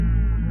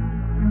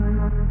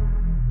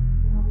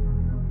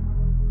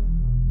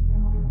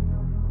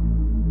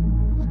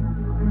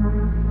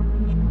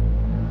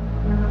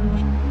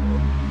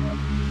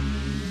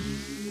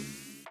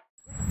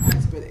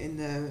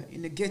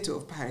ghetto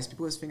of Paris.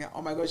 People always think,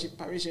 oh my gosh, you're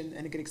Parisian,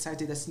 and they get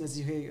excited as soon as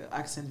you hear your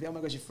accent. Oh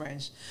my gosh, you're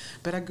French.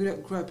 But I grew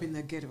up in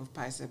the ghetto of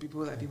Paris.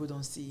 People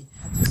don't see.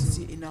 I didn't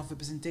see enough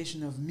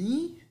representation of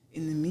me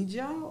in the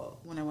media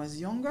when I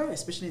was younger,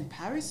 especially in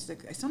Paris.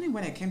 Like, it's only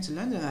when I came to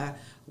London, I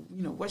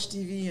watch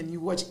TV and you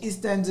watch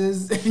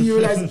EastEnders and you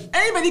realize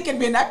anybody can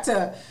be an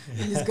actor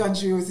in this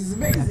country, which is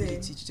amazing.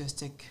 Ability to just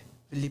take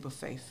a leap of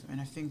faith. And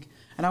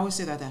I always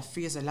say that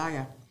fear is a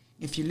liar.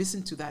 If you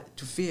listen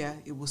to fear,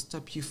 it will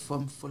stop you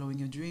from following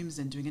your dreams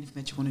and doing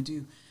anything that you want to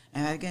do.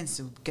 And again,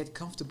 so get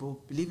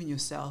comfortable, believe in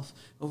yourself,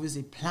 always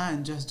a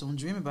plan, just don't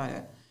dream about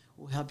it,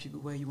 will help you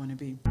where you want to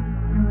be.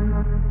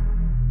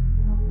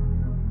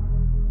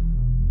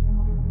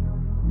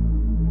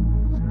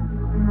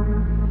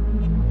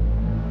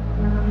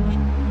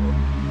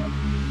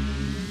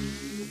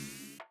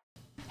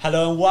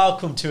 Hello and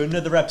welcome to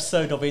another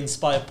episode of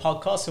Inspire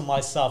Podcast with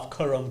myself,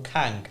 Karam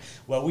Kang,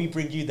 where we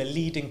bring you the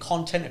leading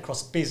content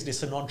across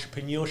business and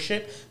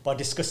entrepreneurship by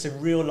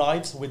discussing real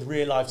lives with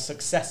real life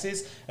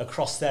successes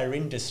across their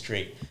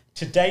industry.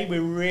 Today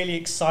we're really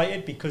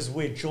excited because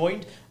we're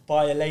joined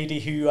by a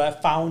lady who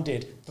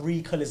founded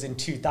 3 Colours in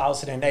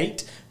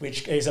 2008,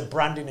 which is a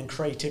branding and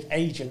creative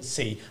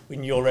agency with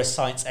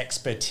neuroscience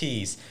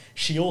expertise.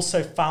 She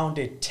also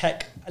founded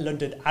Tech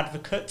London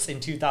Advocates in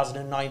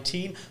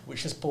 2019,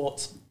 which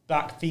supports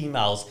Black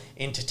females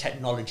into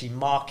technology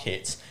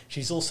markets.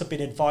 She's also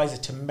been advisor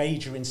to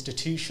major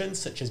institutions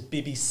such as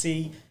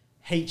BBC,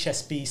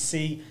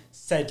 HSBC,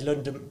 said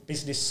London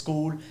Business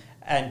School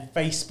and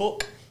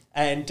Facebook.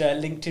 And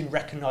LinkedIn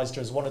recognised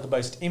her as one of the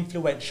most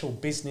influential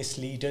business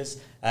leaders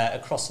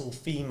across all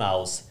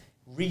females.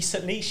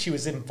 Recently, she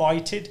was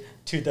invited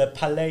to the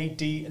Palais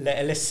de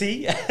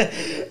l'Élysée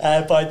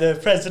by the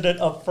President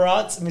of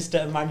France,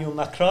 Mr. Emmanuel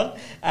Macron,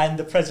 and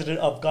the President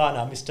of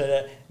Ghana,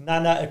 Mr.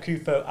 Nana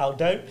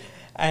Akufo-Addo,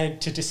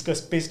 and to discuss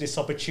business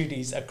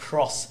opportunities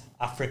across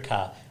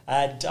Africa.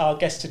 And our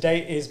guest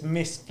today is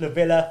Miss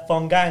Flavilla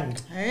Fongang.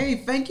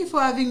 Hey, thank you for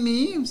having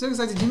me. I'm so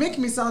excited. You're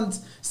making me sound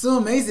so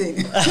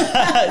amazing.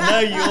 No,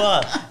 you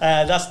are.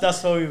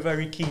 That's why we're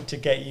very keen to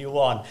get you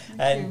on.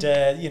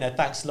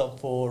 Thanks a lot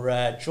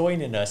for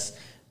joining us.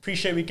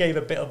 Appreciate we gave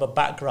a bit of a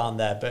background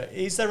there, but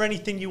is there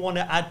anything you want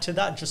to add to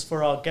that, just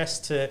for our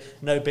guests to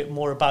know a bit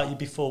more about you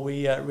before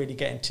we really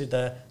get into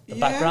the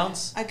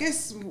backgrounds? I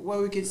guess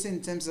what we can say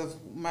in terms of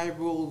my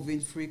role within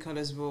 3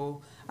 Colours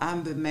role,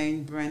 I'm the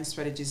main brand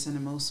strategist and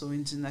I'm also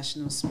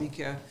international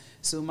speaker.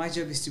 So my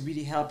job is to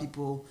really help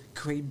people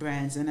create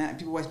brands. And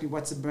people ask me,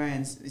 what's a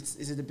brand?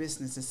 Is it a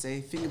business? I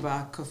say, think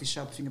about a coffee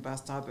shop, think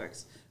about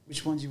Starbucks.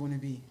 Which one do you want to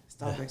be?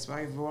 Starbucks,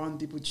 right? Everyone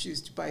people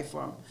choose to buy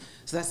from.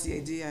 So that's the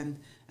idea. And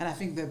I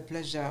think the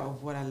pleasure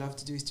of what I love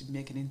to do is to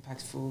make an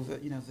impact for the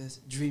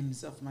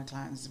dreams of my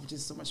clients, which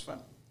is so much fun.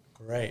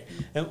 Great.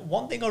 And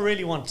one thing I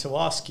really wanted to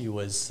ask you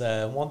was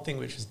one thing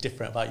which was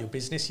different about your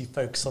business. You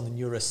focus on the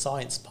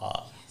neuroscience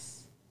part.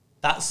 Yes.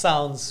 That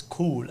sounds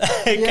cool.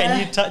 Can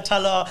you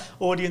tell our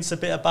audience a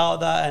bit about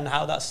that and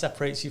how that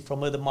separates you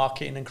from other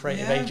marketing and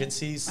creative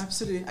agencies?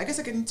 Absolutely. I guess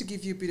I need to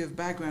give you a bit of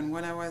background.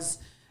 When I was,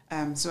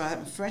 so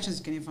I'm French, as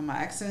you can hear from my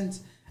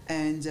accent,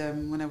 and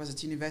when I was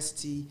at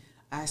university,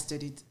 I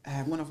studied,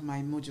 one of my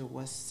modules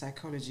was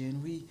psychology,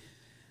 and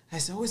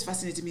it's always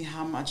fascinated me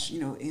how much,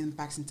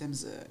 impacts in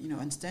terms of,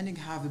 understanding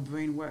how the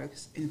brain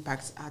works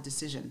impacts our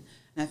decision.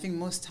 And I think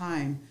most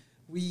time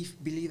we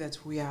believe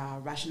that we are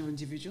rational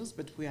individuals,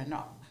 but we are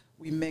not.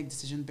 We make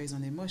decisions based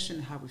on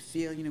emotion, how we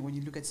feel. When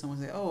you look at someone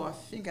and say, oh, I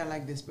think I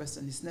like this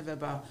person. It's never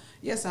about,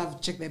 yes,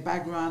 I've checked their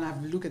background,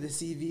 I've looked at the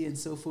CV and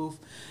so forth,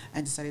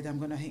 and decided I'm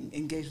going to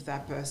engage with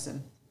that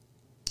person.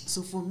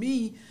 So for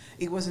me,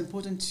 it was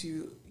important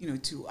to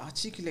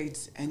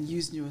articulate and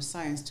use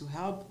neuroscience to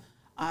help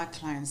our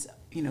clients,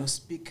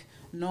 speak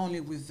not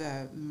only with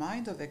the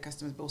mind of their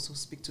customers, but also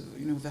speak to,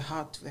 the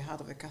heart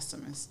of their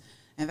customers.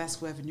 And that's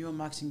where the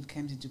neuromarketing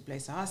came into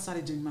place. So I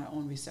started doing my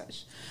own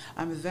research.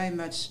 I'm very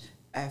much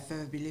a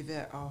firm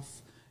believer of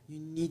you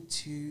need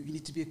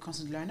to be a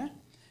constant learner.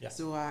 Yeah.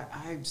 So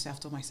I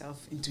self-taught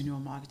myself into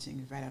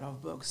neuromarketing, read a lot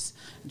of books,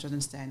 and to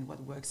understand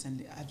what works,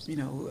 and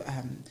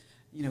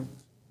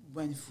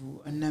went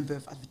through a number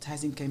of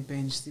advertising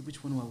campaigns, see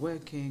which one were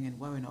working and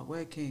why were not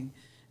working.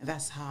 And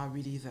that's how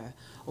really the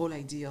whole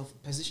idea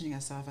of positioning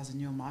ourselves as a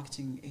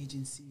neuromarketing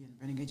agency and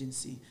branding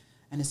agency,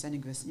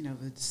 understanding this,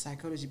 the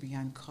psychology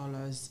behind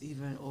colors,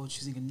 even, or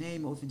choosing a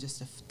name, or even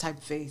just a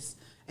typeface,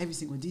 every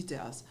single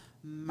details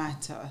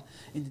matter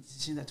in the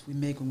decision that we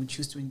make when we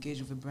choose to engage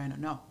with a brand or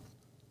not.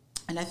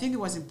 And I think it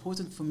was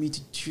important for me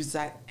to choose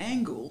that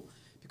angle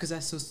because I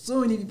saw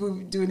so many people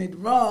doing it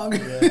wrong.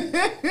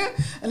 Yeah.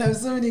 And I have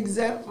so many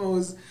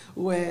examples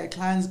where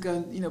clients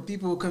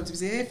people will come to me and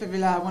say, hey,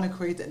 Flavilla, I want to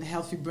create a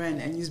healthy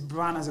brand and use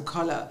brown as a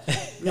color.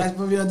 That's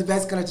probably not the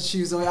best color to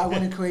choose. Or I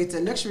want to create a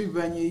luxury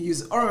brand, you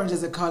use orange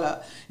as a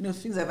color.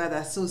 Things like that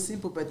are so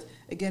simple, but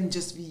again,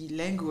 just the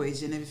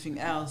language and everything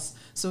else.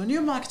 So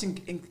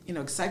neuromarketing,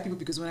 excite people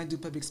because when I do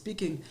public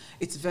speaking,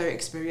 it's very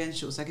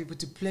experiential. So I get people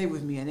to play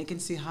with me and they can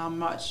see how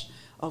much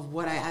of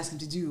what I ask them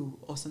to do,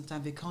 or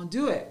sometimes they can't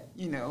do it,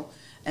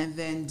 and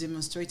then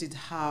demonstrated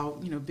how,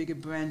 bigger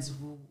brands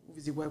who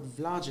obviously work with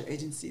larger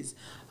agencies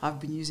have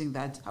been using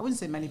that, I wouldn't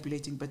say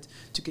manipulating, but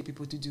to get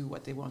people to do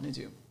what they want to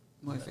do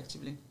more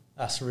effectively.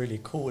 That's really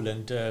cool.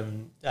 And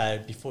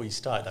before you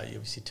start that, you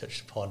obviously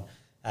touched upon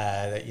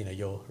that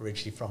you're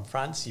originally from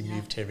France. You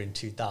moved here in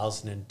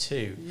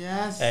 2002.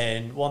 Yes.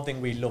 And one thing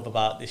we love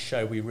about this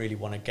show, we really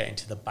want to get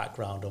into the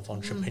background of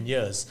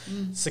entrepreneurs.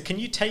 So can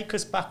you take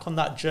us back on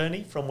that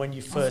journey from when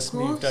you first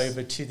moved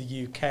over to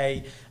the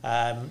UK?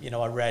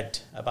 I read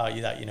about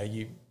you that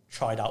you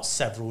tried out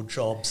several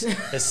jobs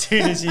as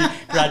soon as you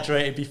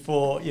graduated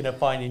before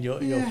finding your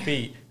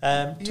feet.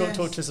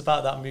 Talk to us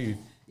about that move.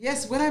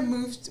 Yes, when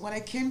I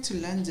came to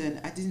London,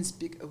 I didn't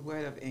speak a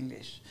word of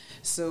English.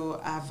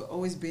 So I've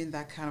always been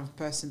that kind of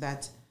person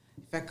that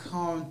if I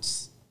can't,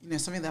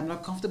 something that I'm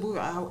not comfortable with,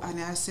 and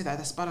I say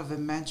that as part of the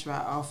mantra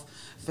of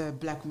the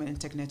Black Women in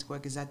Tech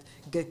Network, is that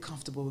get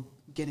comfortable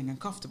getting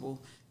uncomfortable,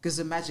 because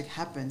the magic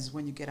happens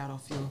when you get out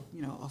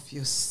of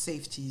your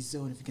safety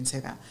zone, if you can say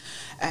that.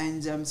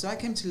 And so I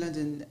came to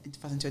London in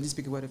 2002. I didn't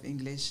speak a word of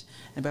English,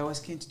 but I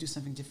was keen to do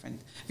something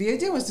different. The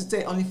idea was to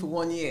stay only for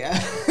 1 year.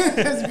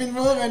 It's been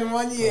more than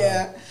 1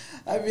 year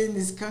I've been in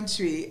this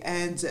country,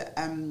 and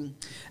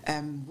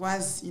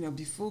was,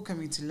 before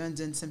coming to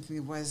London, something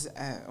that was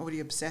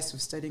already obsessed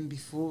with studying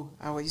before.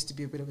 I used to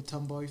be a bit of a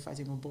tomboy,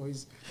 fighting with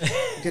boys,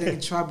 getting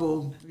in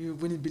trouble. You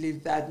wouldn't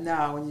believe that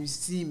now when you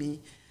see me.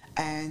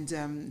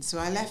 And so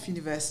I left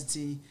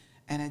university,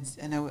 and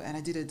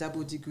I did a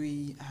double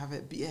degree. I have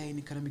a BA in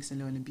economics and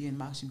law and a BA in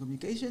marketing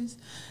communications,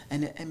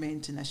 and an MA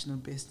international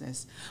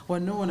business.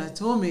 What no one had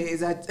told me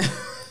is that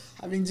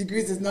having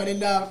degrees is not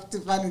enough to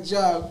find a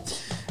job,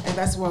 and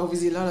that's why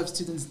obviously a lot of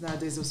students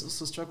nowadays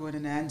also struggle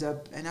and end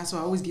up. And that's why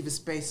I always give a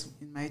space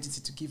in my agency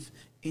to give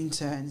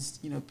interns,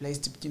 place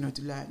to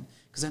to learn,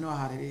 because I know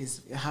how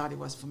hard it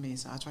was for me.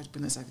 So I try to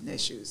put myself in their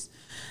shoes,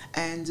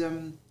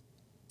 and.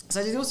 So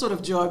I did all sort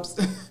of jobs,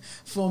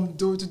 from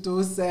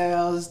door-to-door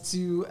sales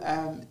to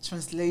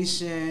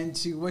translation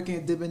to working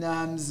at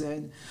Debenhams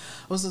and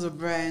all sorts of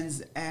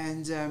brands.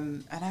 And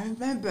I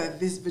remember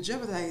the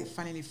job that I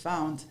finally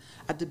found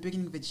at the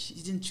beginning, but she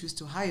didn't choose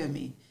to hire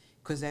me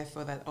because I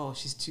thought that,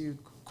 she's too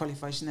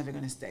qualified, she's never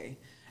going to stay.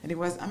 And it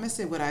was, I must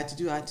say, what I had to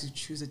do, I had to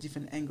choose a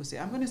different angle. Say,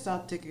 I'm going to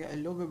start taking a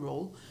lower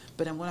role,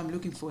 but what I'm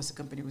looking for is a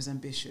company who's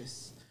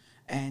ambitious.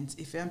 And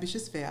if you're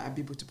ambitious there, I'll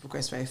be able to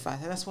progress very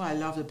fast. And that's what I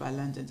loved about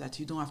London, that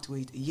you don't have to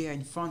wait a year.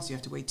 In France, you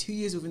have to wait 2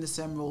 years within the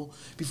same role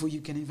before you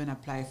can even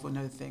apply for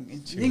another thing.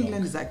 In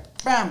England, it's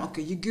like, bam,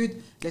 okay, you're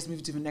good, let's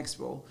move to the next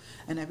role.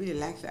 And I really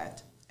like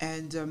that.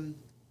 And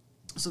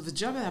so the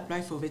job I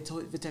applied for, they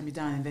turned me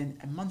down. And then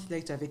a month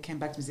later, they came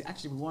back to me and said,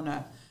 actually, we want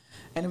to.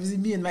 And it was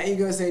me and my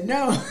ego said,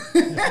 no.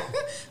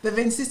 But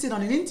they insisted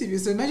on an interview.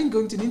 So imagine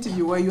going to an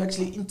interview where you're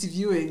actually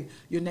interviewing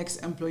your next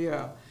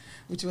employer,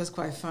 which was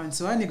quite fun.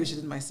 So I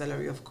negotiated my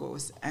salary, of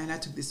course, and I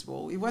took this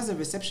role. It was a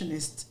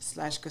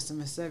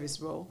receptionist/customer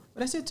service role,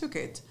 but I still took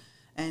it.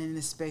 And in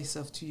the space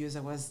of 2 years, I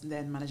was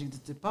then managing the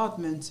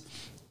department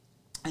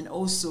and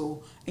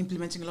also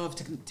implementing a lot of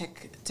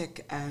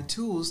tech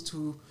tools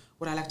to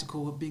what I like to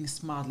call being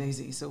smart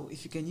lazy. So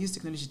if you can use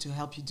technology to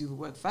help you do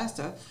work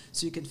faster,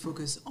 so you can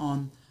focus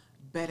on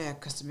better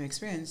customer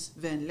experience,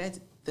 then let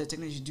the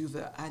technology do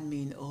the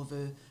admin or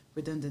the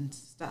redundant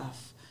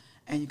stuff,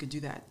 and you can do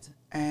that.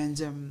 And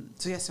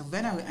so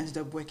then I ended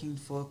up working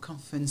for a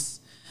conference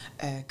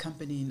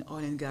company in oil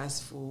and gas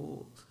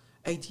for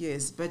 8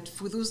 years. But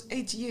for those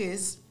 8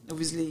 years,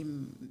 obviously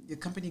the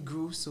company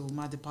grew, so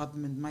my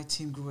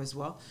team grew as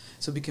well.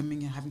 So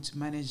having to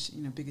manage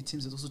bigger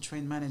teams and also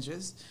train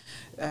managers.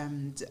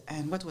 And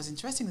what was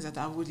interesting is that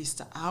I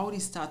already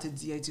started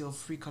the idea of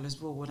Free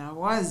Colors Role when I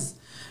was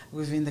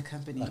within the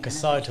company. Like a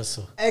side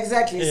hustle.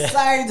 Exactly,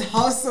 side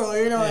hustle,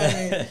 what I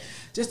mean?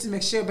 Just to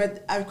make sure.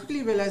 But I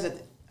quickly realized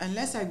that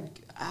unless I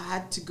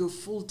had to go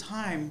full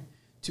time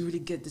to really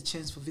get the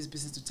chance for this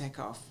business to take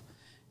off,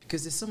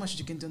 because there's so much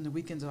you can do on the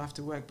weekends or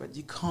after work, but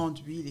you can't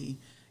really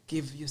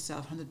give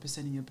yourself 100%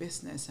 in your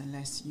business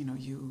unless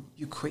you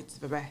quit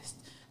the rest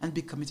and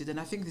be committed. And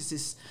I think this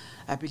is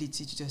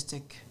ability to just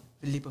take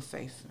the leap of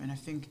faith. And I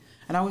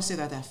always say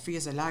that fear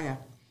is a liar.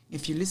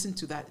 If you listen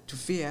to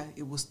fear,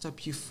 it will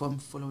stop you from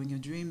following your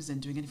dreams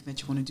and doing anything that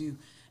you want to do.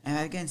 And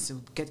again,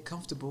 so get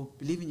comfortable,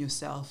 believe in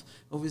yourself,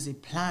 obviously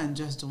plan,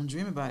 just don't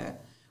dream about it.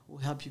 Will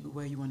help you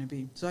where you want to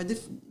be. So I did,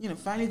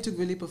 finally took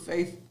the leap of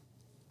faith,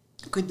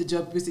 quit the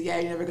job. People said,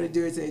 you're never going to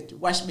do it. I said,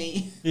 watch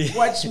me,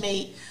 watch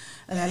me.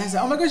 And I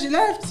said, oh my gosh, you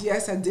left.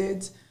 Yes, I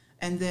did.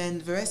 And then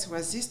the rest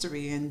was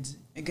history. And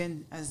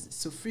again,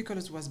 Free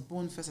Colors was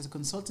born first as a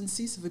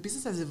consultancy. So the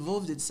business has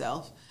evolved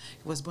itself.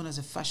 It was born as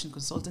a fashion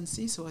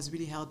consultancy. So I was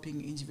really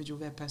helping individual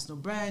their personal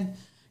brand,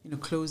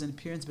 clothes and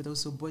appearance, but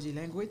also body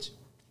language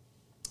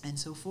and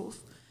so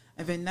forth.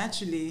 And then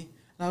naturally,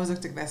 I was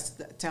going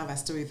to tell that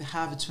story of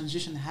how the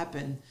transition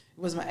happened.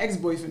 It was my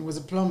ex-boyfriend was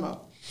a plumber.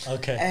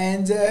 Okay.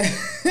 And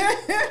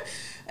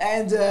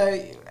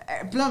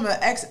plumber,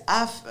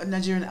 half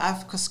Nigerian,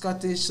 half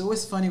Scottish. So it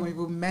was funny when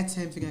we met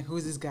him, thinking, who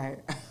is this guy?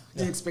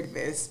 Didn't expect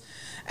this.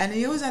 And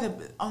he always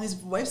had on his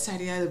website,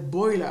 he had a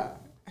boiler.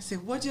 I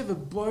said, what do you have a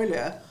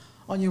boiler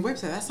on your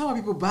website? That's not what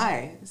people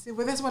buy. I said,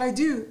 well, that's what I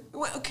do.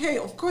 Well, okay,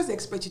 of course they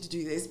expect you to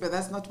do this, but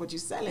that's not what you're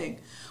selling.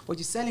 What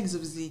you're selling is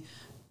obviously,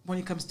 when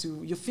it comes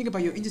to, you think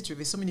about your industry,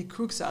 there's so many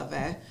crooks out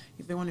there.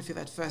 If they want to feel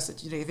that first,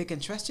 that, if they can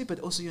trust you, but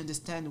also you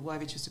understand why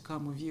they choose to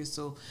come with you.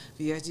 So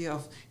the idea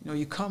of,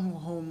 you come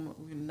home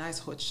with a nice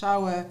hot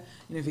shower,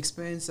 the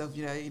experience of,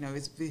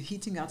 it's the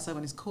heating outside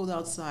when it's cold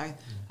outside.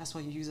 That's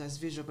why you use as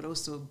visual, but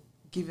also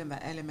given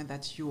that element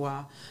that you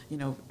are,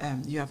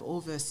 you have all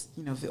this,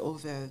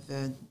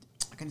 the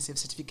I can say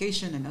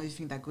certification and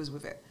everything that goes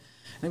with it.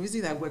 And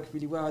obviously that worked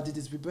really well. I did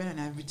this rebrand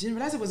and I didn't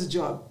realize it was a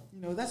job.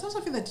 That's also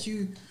something that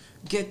you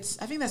get.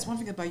 I think that's one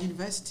thing about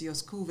university or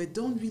school. They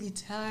don't really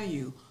tell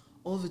you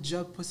all the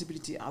job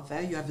possibility out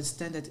there. You have a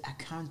standard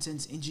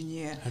accountant,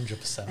 engineer.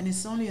 100%. And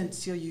it's only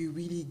until you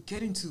really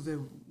get into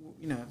the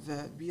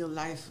real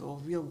life or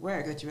real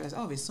work that you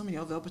realize, there's so many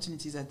other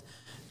opportunities that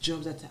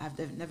jobs that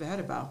I've never heard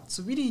about.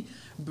 So really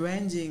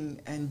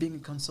branding and being a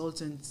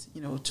consultant,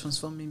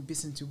 transforming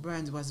business into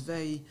brand was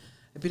a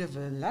bit of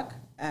a luck.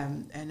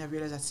 And I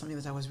realized that's something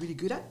that I was really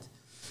good at.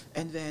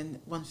 And then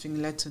one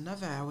thing led to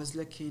another. I was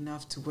lucky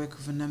enough to work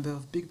with a number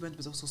of big brands,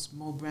 but also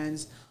small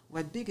brands who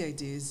had big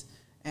ideas.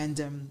 And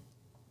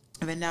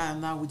then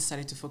now we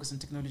decided to focus on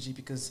technology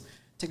because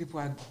tech people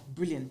are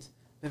brilliant,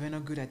 but they're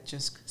not good at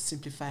just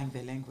simplifying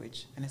their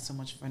language. And it's so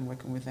much fun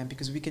working with them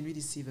because we can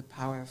really see the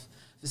power of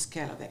the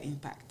scale of their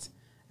impact.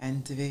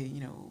 And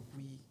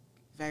we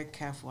very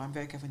careful. I'm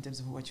very careful in terms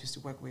of who I choose to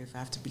work with. I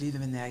have to believe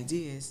them in their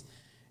ideas,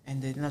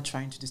 and they're not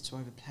trying to destroy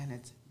the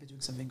planet. They're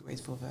doing something great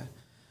for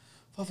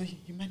the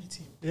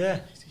humanity. Yeah,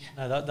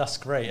 no, that's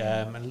great.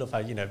 And I love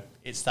how,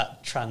 it's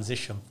that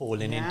transition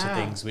falling into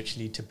things which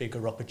lead to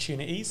bigger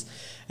opportunities.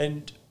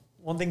 And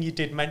one thing you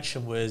did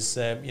mention was,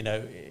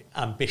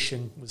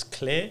 ambition was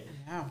clear.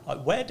 Yeah.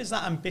 Like, where does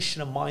that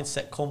ambition and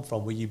mindset come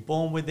from? Were you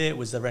born with it?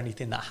 Was there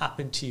anything that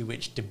happened to you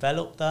which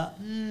developed that?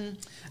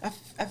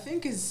 I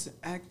think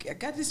I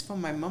got this from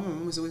my mom. My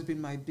mom has always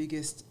been my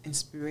biggest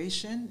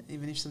inspiration,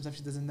 even if sometimes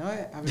she doesn't know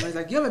it. I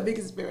realized, you're my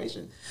biggest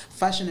inspiration.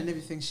 Fashion and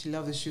everything. She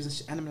loves the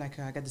shoes. And I'm like,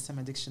 I got the same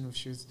addiction with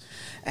shoes.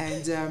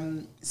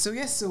 And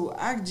so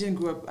I didn't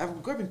grow up. I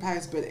grew up in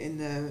Paris, but in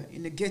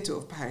the ghetto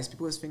of Paris.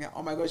 People always think,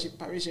 oh my gosh, you're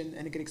Parisian,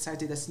 and they get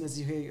excited as soon as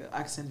you hear your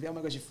accent. Oh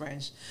my gosh, you're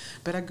French.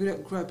 But I grew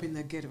up in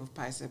the ghetto of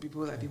Paris, that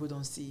people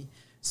don't see.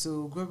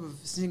 So grew up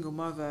with a single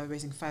mother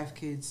raising 5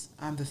 kids.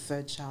 I'm the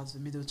third child, the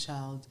middle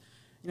child.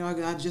 I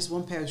had just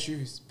one pair of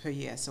shoes per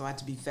year, so I had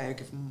to be very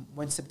careful.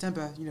 When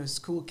September,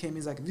 school came,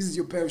 it's like, this is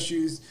your pair of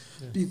shoes.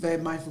 Yeah. Be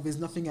very mindful. There's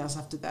nothing else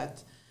after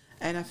that.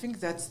 And I think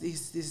that's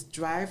this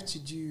drive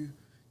to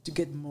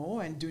get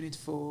more and doing it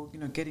for,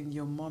 getting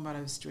your mom out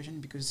of a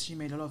situation, because she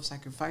made a lot of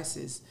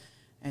sacrifices.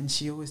 And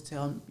she always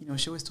told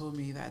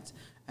me that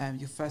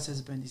your first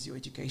husband is your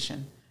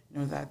education.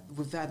 That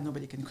with that,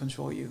 nobody can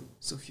control you.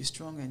 So if you're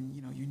strong and,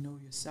 you know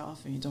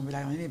yourself and you don't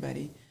rely on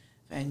anybody,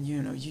 then,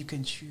 you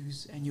can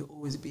choose and you'll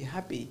always be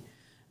happy.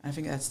 And I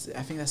think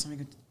that's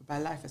something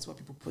about life. That's why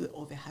people put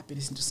all their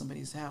happiness into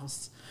somebody's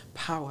house,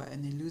 power,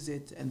 and they lose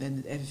it, and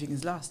then everything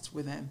is lost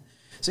with them.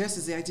 So yes,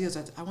 the idea is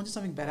that I wanted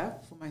something better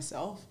for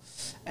myself,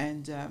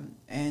 and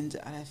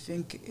I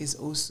think is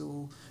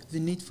also the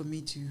need for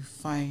me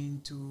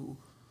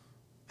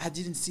I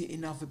didn't see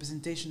enough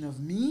representation of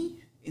me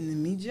in the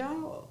media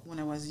when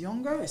I was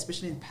younger,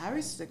 especially in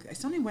Paris.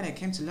 It's only when I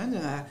came to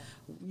London, I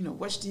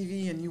watch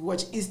TV and you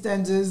watch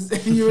EastEnders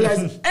and you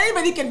realize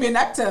anybody can be an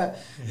actor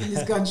in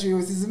this country,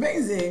 which is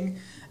amazing.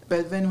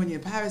 But then when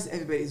you're in Paris,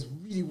 everybody's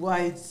really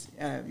white,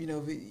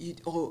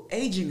 or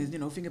aging.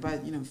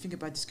 Think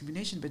about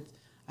discrimination. But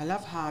I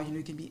love how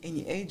you can be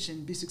any age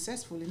and be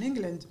successful in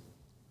England,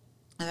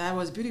 and that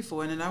was beautiful.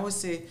 And then I would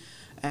say,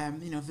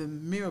 the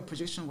mirror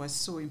projection was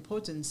so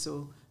important.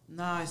 So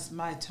now it's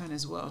my turn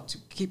as well to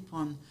keep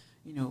on,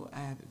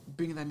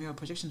 bringing that mirror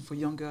projection for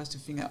young girls to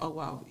think, oh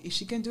wow, if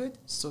she can do it,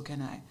 so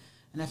can I.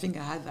 And I think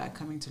I had that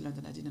coming to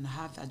London. I didn't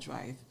have that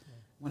drive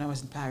when I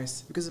was in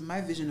Paris, because my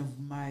vision of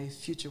my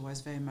future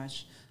was very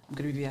much, I'm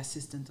going to be the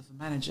assistant of a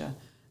manager.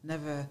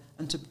 Never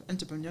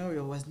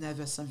entrepreneurial was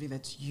never something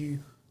that you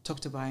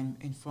talked about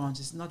in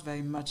France. It's not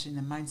very much in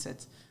the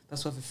mindset.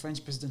 That's why the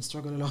French president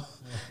struggled a lot,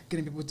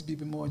 getting people to be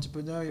more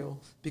entrepreneurial,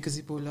 because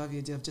people love the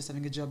idea of just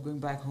having a job, going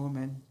back home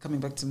and coming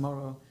back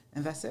tomorrow,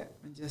 and that's it,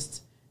 and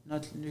just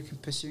not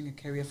pursuing a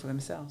career for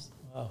themselves.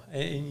 Wow.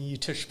 And you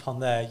touched upon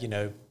there,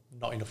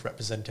 not enough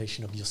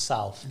representation of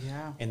yourself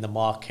in the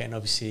market, and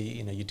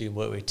obviously, you're doing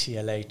work with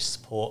TLA to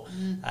support,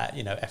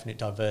 ethnic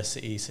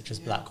diversity, such as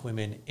Black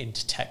women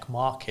into tech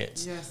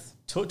markets. Yes.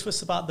 Talk to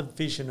us about the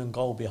vision and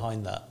goal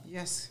behind that.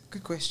 Yes,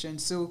 good question.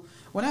 So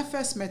when I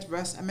first met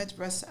Russ, I met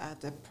Russ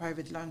at a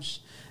private lunch,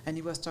 and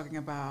he was talking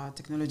about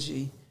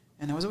technology,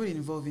 and I was already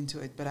involved into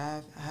it, but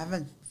I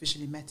haven't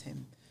officially met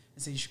him. I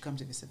said, you should come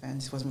to this event.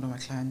 This was one of my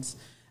clients.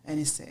 And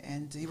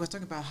he was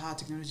talking about how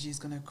technology is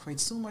going to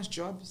create so much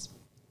jobs,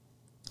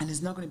 and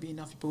there's not going to be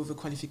enough people with a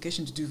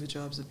qualification to do the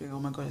jobs. I'd be like, oh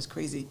my God, it's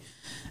crazy.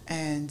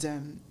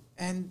 And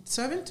And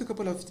so I went to a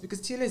couple of,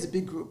 because TLA is a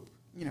big group,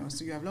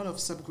 so you have a lot of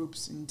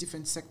subgroups in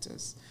different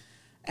sectors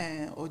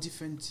or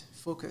different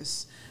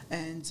focus.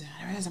 And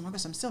I realized, oh my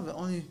gosh, I'm still the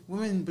only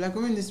black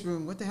woman in this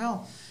room. What the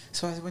hell?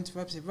 So I went to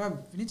Rob and said,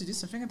 Rob, we need to do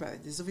something about it.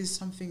 There's always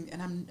something.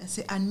 And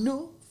I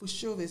know for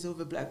sure there's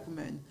over black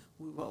women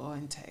who were all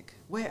in tech.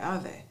 Where are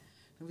they?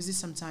 And with this,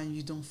 sometimes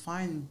you don't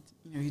find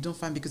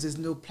because there's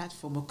no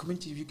platform or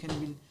community you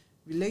can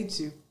relate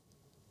to.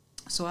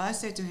 So I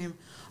said to him,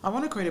 I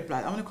want to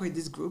create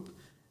this group,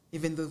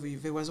 even though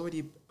there was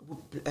already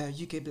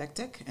UK Black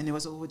Tech and there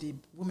was already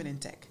women in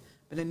tech.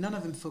 But then none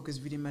of them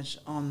focused really much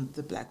on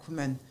the black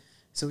women.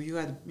 So you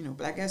had,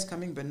 black guys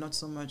coming, but not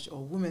so much, or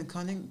women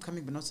coming,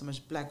 but not so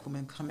much black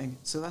women coming.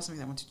 So that's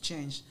something I want to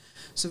change.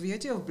 So the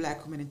idea of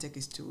black women in tech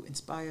is to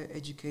inspire,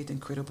 educate,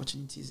 and create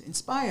opportunities.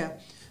 Inspire,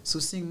 so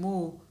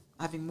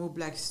having more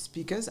black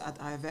speakers at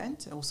our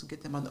event, also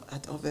get them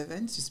at other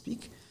events to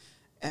speak.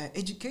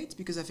 Educate,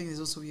 because I think there's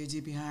also the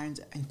idea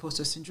behind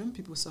imposter syndrome.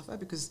 People suffer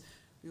because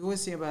we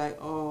always say about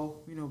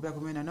black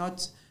women are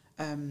not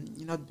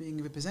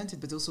being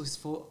represented, but also it's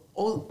for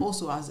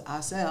also as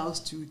ourselves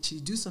to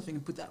do something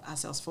and put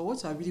ourselves forward.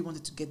 So I really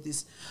wanted to get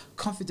this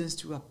confidence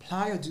to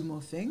apply or do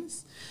more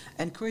things,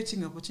 and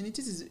creating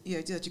opportunities is the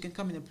idea that you can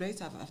come in a place,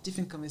 have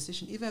different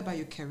conversation, either about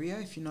your career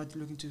if you're not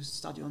looking to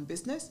start your own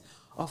business,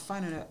 or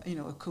find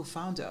a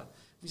co-founder,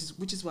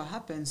 which is what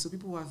happens. So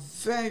people were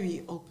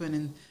very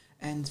open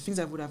and things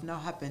that would have now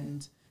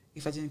happened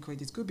if I didn't create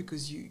this group,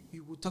 because you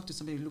would talk to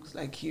somebody who looks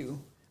like you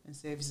and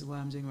say, this is what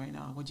I'm doing right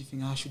now. What do you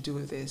think I should do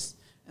with this?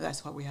 And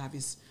that's what we have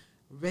is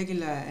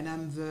regular, and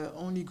I'm the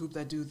only group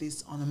that do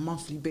this on a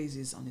monthly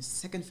basis, on the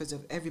second Thursday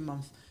of every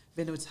month.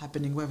 They know it's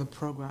happening, we have a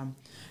program.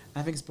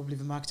 I think it's probably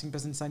the marketing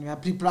person signing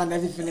up. We plan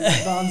everything in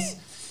advance,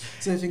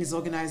 so everything is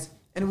organized.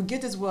 And we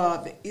get as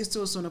well, it's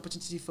also an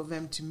opportunity for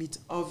them to meet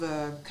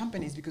other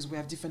companies, because we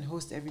have different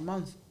hosts every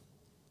month.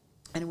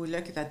 And we're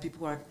lucky that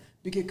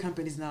bigger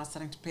companies now are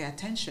starting to pay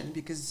attention,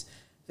 because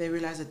they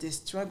realize that they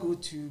struggle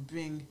to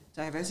bring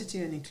diversity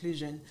and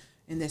inclusion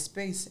in their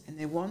space, and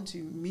they want to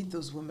meet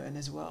those women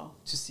as well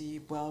to see,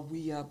 well,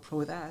 we are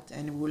pro that,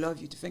 and we would love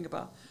you to think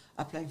about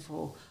applying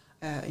for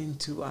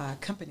into our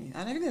company.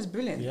 And I think that's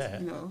brilliant,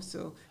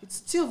 so it's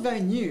still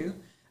very new,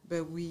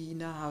 but we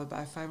now have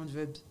about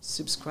 500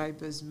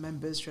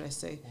 members, should I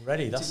say.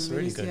 Already, that's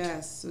really good.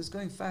 Yes, so it's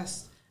going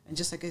fast. And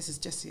just, I guess, it's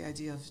just the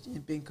idea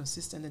of being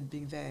consistent and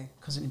being there,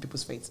 constantly in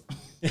people's fates.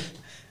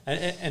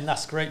 and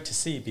that's great to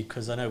see,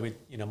 because I know with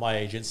my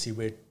agency,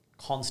 we're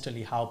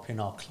constantly helping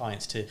our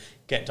clients to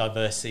get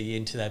diversity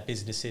into their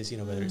businesses,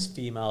 whether it's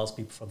females,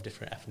 people from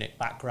different ethnic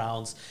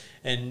backgrounds.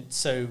 And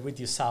so with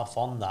yourself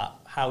on that,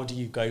 how do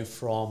you go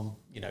from,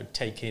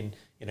 taking,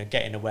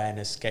 getting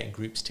awareness, getting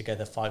groups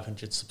together,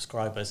 500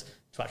 subscribers,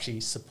 to actually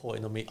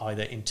supporting them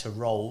either into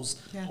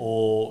roles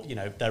or,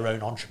 their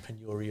own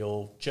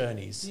entrepreneurial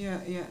journeys? Yeah.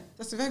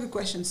 That's a very good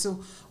question.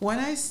 So when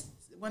I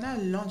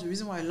launched, the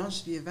reason why I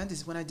launched the event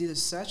is when I did a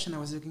search and I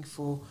was looking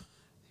for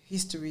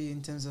history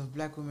in terms of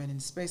black women in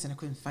space, and I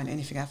couldn't find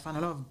anything. I found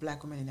a lot of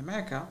black women in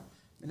America,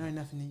 but not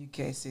enough in the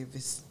UK. So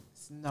this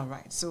is not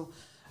right. So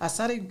I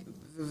started,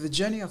 the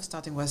journey of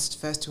starting was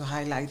first to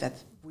highlight that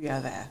we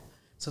are there.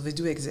 So they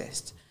do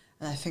exist.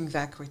 And I think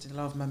that created a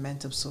lot of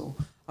momentum. So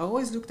I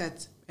always looked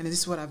at, and this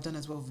is what I've done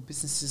as well with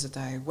businesses that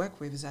I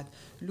work with, is that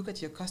look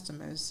at your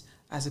customers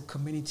as a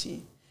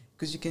community,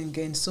 because you can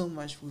gain so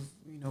much with,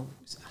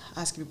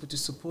 asking people to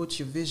support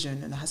your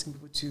vision and asking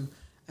people to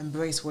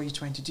embrace what you're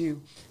trying to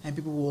do, and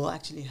people will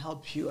actually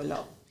help you a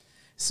lot.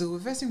 So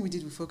the first thing we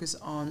did, we focused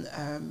on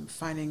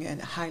finding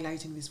and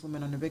highlighting these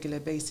women on a regular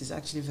basis.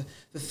 Actually,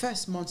 the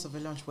first months of the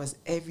launch was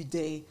every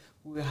day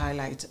we would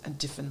highlight a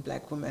different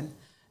black woman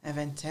and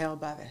then tell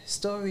about their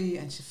story,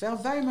 and she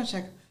felt very much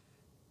like,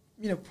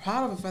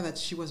 proud of the fact that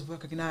she was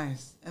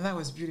recognized, and that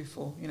was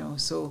beautiful,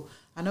 So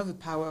I know the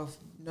power of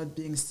not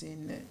being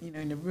seen,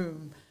 in a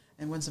room,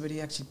 and when somebody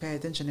actually paid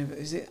attention,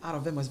 out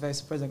of them was very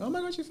surprised, like, oh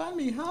my God, you found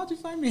me, how did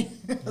you find me?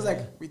 I was like,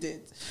 we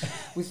did,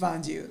 we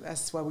found you,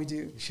 that's what we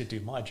do. You should do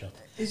my job.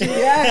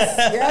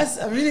 Yes,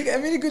 I'm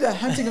really good at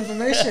hunting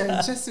information,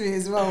 trust me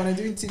as well. When I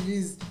do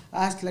interviews,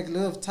 I ask like a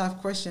lot of tough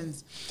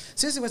questions.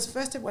 So the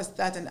first step was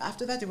that, and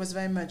after that it was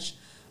very much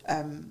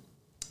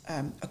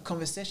a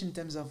conversation in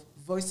terms of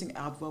voicing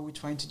out what we're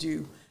trying to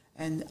do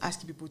and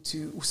asking people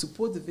to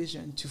support the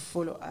vision, to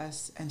follow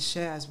us and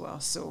share as well.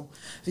 So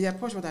the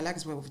approach, what I like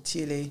as well with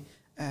TLA,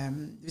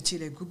 the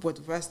TLA group, what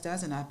Russ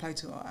does, and I apply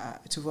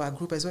to our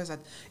group as well, is that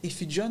if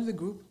you join the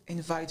group,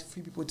 invite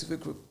 3 people to the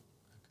group.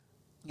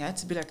 Yeah,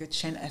 it's a bit like a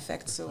chain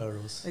effect.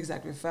 Referrals. So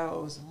exactly,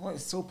 referrals. Well,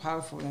 it's so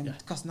powerful and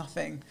it costs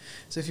nothing.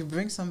 So if you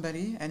bring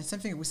somebody, and it's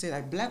something we say,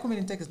 like, black women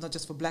in tech is not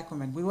just for black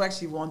women. We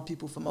actually want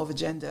people from other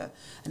gender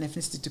and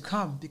ethnicity to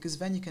come, because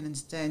then you can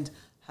understand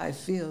how it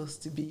feels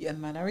to be a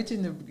minority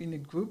in a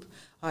group,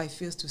 how it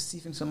feels to see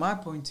things from our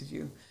point of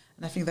view.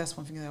 And I think that's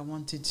one thing that I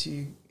wanted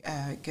to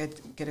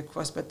get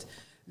across, but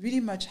really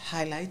much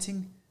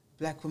highlighting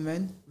black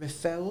women,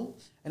 referral,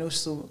 and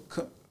also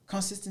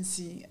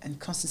consistency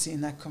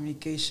in that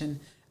communication,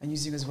 and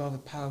using as well the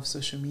power of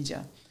social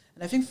media. And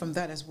And I think from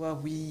that as well,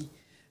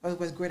 what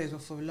was great as well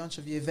for the launch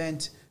of the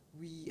event,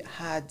 we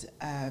had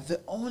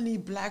the only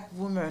black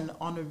woman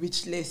on a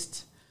rich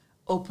list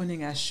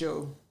opening our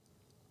show.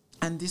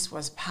 And this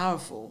was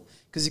powerful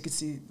because you could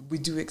see we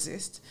do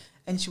exist.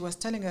 And she was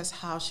telling us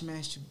how she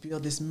managed to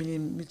build these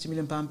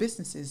multi-million pound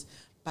businesses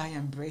by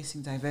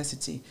embracing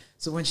diversity.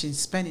 So when she's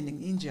spending in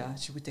India,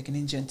 she would take an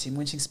Indian team.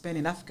 When she's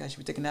spending in Africa, she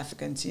would take an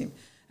African team.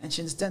 And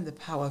she understands the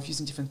power of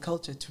using different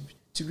culture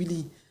to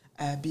really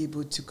be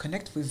able to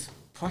connect with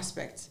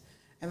prospects.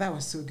 And that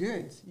was so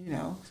good,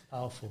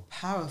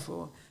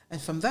 Powerful.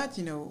 And from that,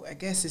 I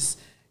guess it's,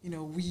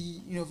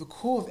 the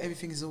core of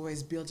everything is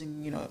always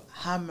building,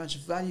 how much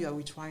value are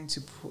we trying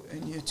to put,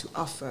 to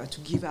offer,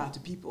 to give out to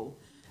people.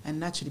 And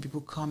naturally,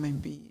 people come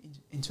and be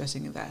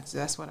interested in that. So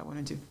that's what I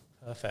want to do.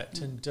 Perfect.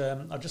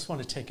 And I just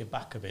want to take it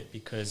back a bit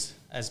because,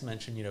 as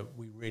mentioned,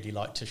 we really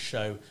like to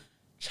show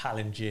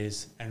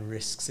challenges and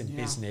risks in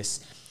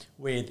business.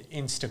 With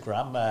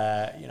Instagram,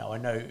 I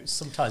know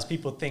sometimes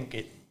people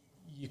think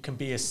you can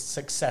be a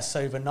success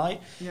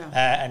overnight,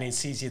 and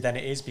it's easier than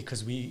it is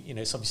because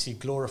it's obviously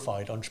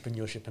glorified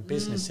entrepreneurship and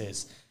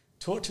businesses.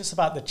 Talk to us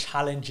about the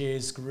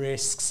challenges,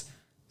 risks,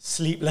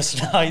 sleepless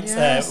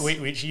nights,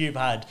 which you've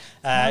had,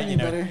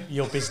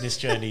 your business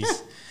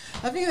journeys.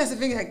 I think that's the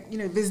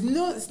thing, there's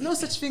no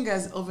such thing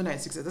as overnight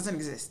success. It doesn't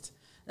exist.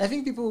 And I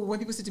think when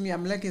people say to me,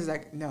 I'm lucky, it's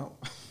like, no,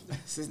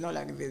 this is not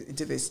like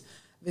into this.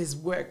 There's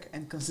work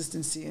and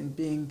consistency and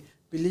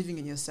believing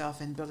in yourself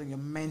and building your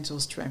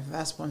mental strength.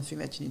 That's one thing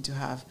that you need to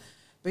have.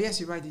 But yes,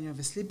 you're right,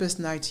 the sleepless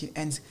night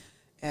and,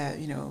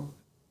 and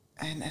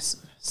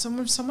as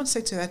someone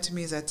said that to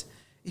me is that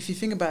if you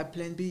think about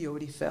plan B, you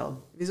already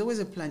failed. There's always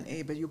a plan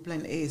A, but your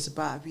plan A is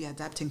about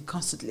readapting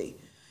constantly.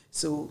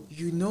 So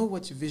you know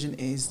what your vision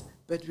is,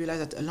 but realize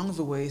that along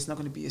the way, it's not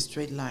going to be a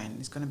straight line.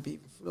 It's going to be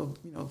full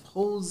of,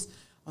 holes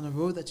on a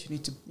road that you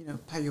need to,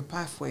 pave your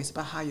pathway. It's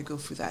about how you go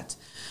through that.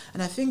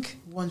 And I think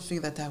one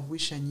thing that I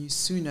wish I knew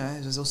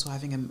sooner was also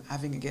having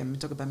again, we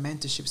talk about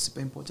mentorship, super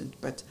important,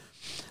 but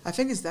I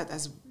think is that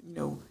as,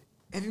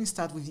 everything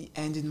starts with the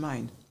end in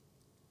mind.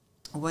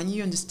 When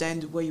you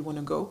understand where you want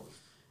to go,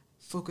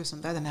 focus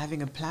on that and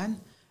having a plan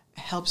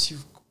helps you,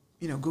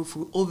 go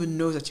through all the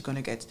no's that you're going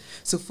to get.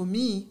 So for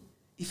me,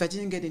 if I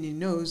didn't get any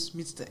no's,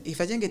 means that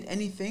if I didn't get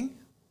anything,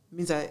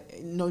 means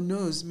that no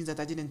no's means that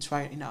I didn't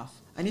try enough.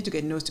 I need to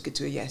get no's to get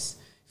to a yes.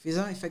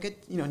 If I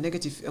get,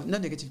 negative,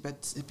 not negative,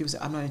 but people say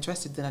I'm not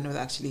interested, then I know that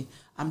actually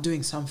I'm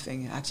doing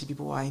something. Actually,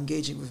 people are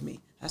engaging with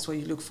me. That's why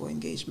you look for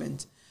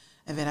engagement.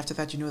 And then after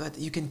that, you know that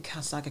you can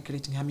start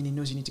calculating how many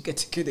no's you need to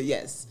get a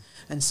yes,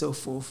 and so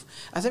forth.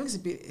 I think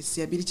it's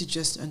the ability to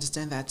just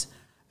understand that,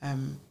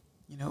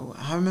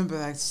 I remember,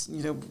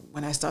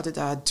 when I started,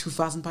 I had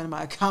 £2,000 in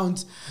my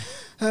account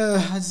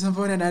at some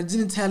point, and I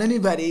didn't tell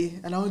anybody.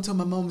 And I only told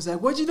my mom, was like,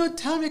 "Why'd you not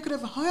tell me? I could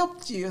have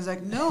helped you." I was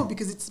like, "No,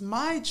 because it's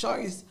my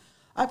choice.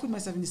 I put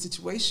myself in this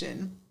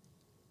situation,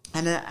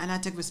 and I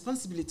take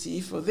responsibility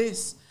for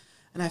this."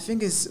 And I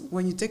think is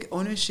when you take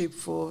ownership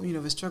for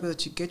the struggle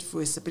that you get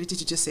through, is the ability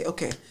to just say,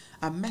 "Okay,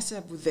 I messed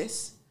up with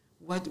this.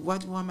 What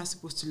am I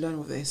supposed to learn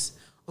with this?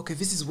 Okay,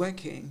 this is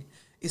working."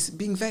 It's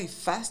being very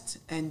fast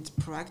and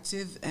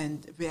proactive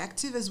and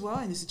reactive as well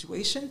in the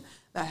situation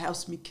that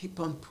helps me keep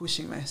on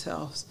pushing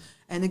myself.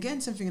 And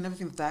again, another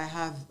thing that I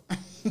have,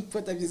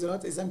 what I've used a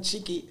lot is I'm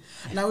cheeky.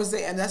 And I would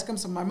say, and that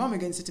comes from my mom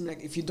again, saying to me,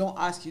 like, if you don't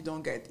ask, you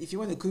don't get. If you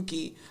want a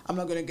cookie, I'm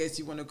not going to guess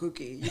you want a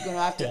cookie. You're going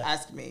to have to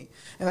ask me.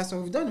 And that's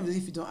what we've done.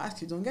 If you don't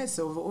ask, you don't get.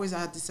 So we've always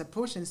had this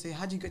approach and say,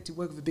 how do you get to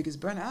work with the biggest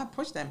brand? I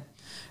approach them.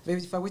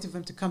 Maybe if I waited for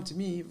them to come to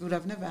me, it would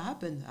have never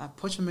happened. I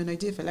approach them an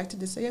idea. If I liked it,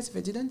 they say yes. If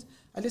I didn't,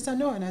 at least I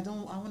know. And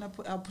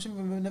I'll push them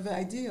with another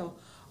idea or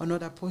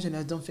another approach, and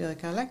I don't feel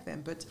like I like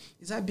them. But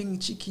is that being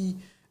cheeky,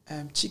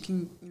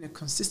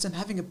 consistent,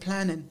 having a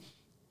plan? And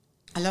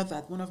I love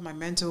that. One of my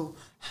mentors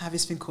have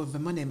this thing called the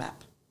money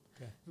map.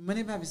 Okay. The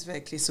money map is very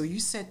clear. So you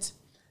set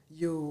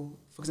for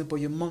example,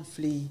 your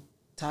monthly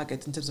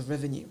target in terms of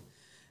revenue.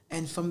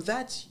 And from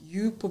that,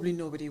 you probably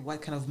know already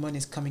what kind of money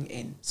is coming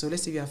in. So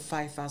let's say you have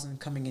 5,000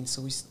 coming in.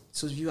 So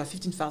you have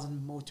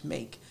 15,000 more to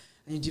make.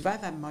 And you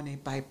divide that money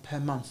by per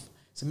month.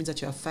 So it means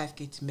that you have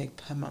 5K to make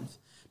per month.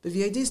 But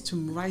the idea is to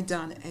write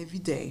down every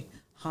day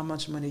how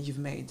much money you've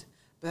made.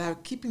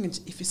 But keeping it,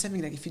 if it's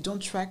something like, if you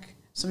don't track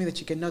something that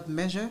you cannot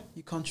measure,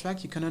 you can't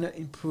track, you cannot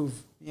improve.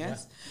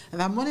 Yes? Yeah.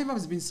 And that money map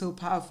has been so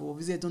powerful.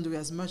 Obviously, I don't do it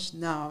as much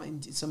now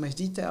in so much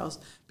details,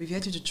 but if you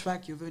had to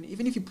track your revenue,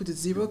 even if you put a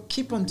zero,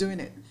 keep on doing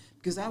it,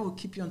 because that will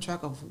keep you on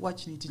track of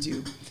what you need to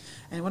do.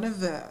 And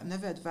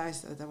another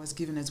advice that I was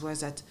given as well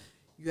is that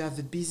you have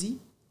the busy,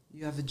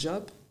 you have a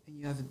job, and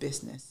you have a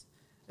business.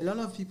 A lot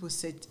of people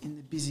sit in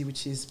the busy,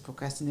 which is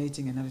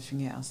procrastinating and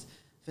everything else.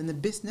 Then the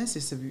business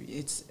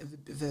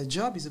the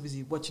job is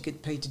obviously what you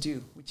get paid to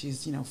do, which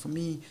is, for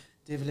me,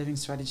 developing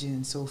strategy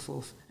and so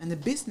forth. And the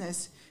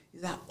business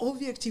is that all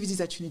the activities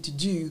that you need to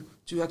do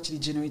to actually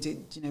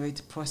generate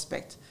a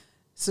prospect.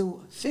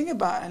 So think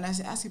about, and I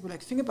ask people,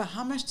 think about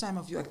how much time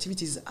of your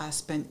activities are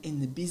spent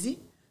in the busy,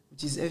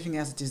 which is everything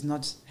else that is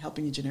not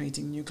helping you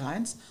generating new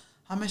clients.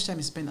 How much time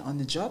is spent on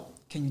the job?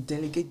 Can you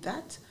delegate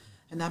that?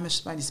 and how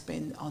much time you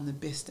spend on the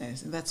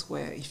business. And that's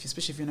where,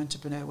 especially if you're an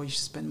entrepreneur, where you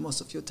should spend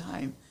most of your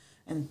time.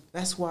 And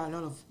that's why a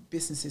lot of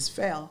businesses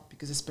fail,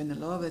 because they spend a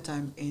lot of their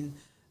time in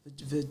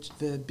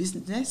the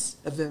business,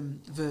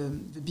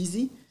 the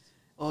busy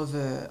of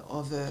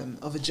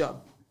a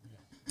job,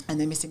 and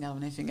they're missing out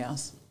on anything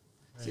else.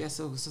 Right.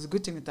 So it's a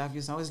good thing that I've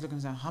used. I always look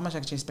at how much I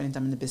can spend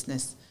time in the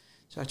business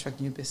to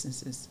attract new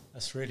businesses.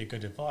 That's really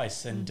good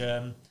advice. And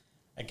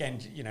again,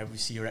 we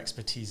see your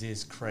expertise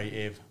is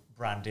creative,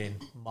 branding,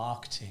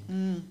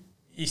 marketing.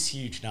 It's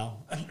huge now,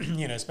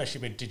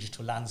 especially with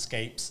digital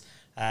landscapes,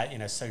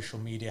 social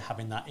media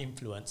having that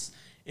influence.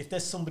 If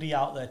there's somebody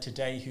out there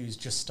today who's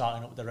just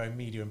starting up their own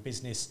media and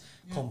business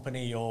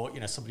company, or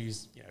somebody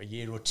who's a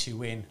year or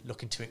two in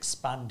looking to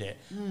expand it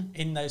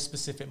in those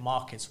specific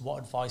markets, what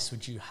advice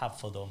would you have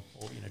for them,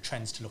 or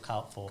trends to look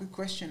out for? Good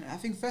question. I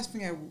think first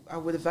thing I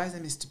would advise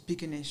them is to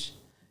pick a niche.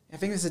 I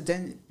think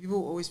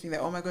people always think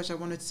that, oh my gosh, I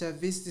want to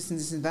serve this and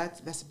this and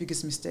that. That's the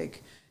biggest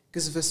mistake,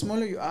 because the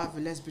smaller you are,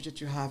 the less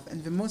budget you have,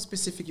 and the more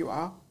specific you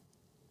are,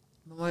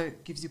 the more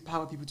it gives you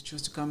power people to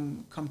choose to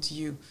come to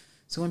you.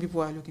 So when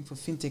people are looking for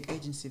fintech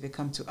agency, they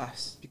come to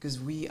us because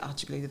we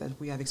articulated that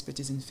we have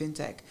expertise in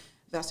fintech.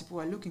 That's what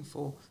people are looking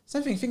for.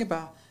 Think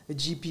about a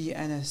GP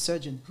and a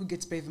surgeon. Who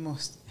gets paid the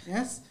most?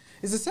 Yes?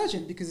 It's a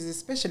surgeon, because it's a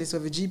specialist. So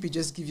the GP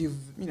just give you,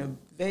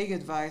 vague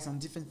advice on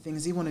different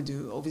things you want to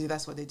do. Obviously,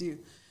 that's what they do.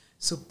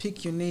 So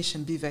pick your niche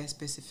and be very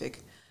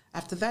specific.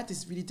 After that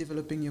is really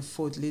developing your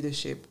thought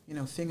leadership.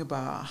 Think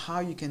about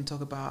how you can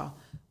talk about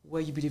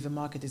where you believe the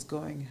market is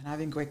going, and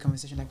having great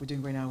conversation like we're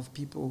doing right now with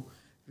people,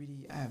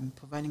 really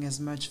providing as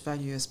much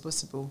value as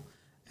possible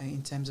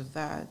in terms of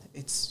that.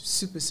 It's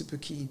super, super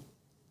key.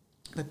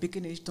 But pick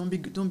a niche. Don't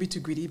be too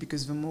greedy,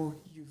 because the more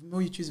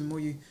you choose, the more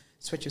you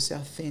stretch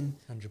yourself thin.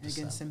 100%. And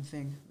again, same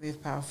thing. Very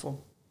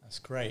powerful. That's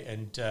great.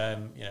 And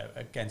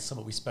again,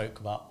 something we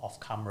spoke about off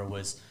camera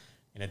was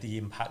the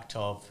impact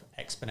of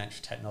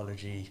exponential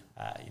technology.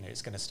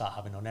 It's going to start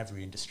having on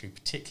every industry,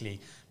 particularly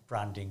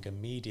branding and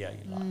media,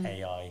 like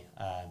AI,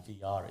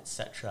 VR,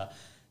 etc.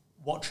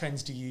 What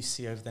trends do you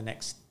see over the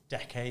next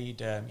decade,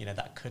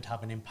 that could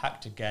have an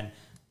impact? Again,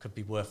 could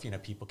be worth,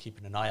 people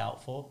keeping an eye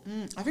out for?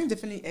 I think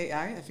definitely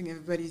AI. I think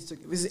everybody's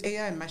with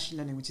AI and machine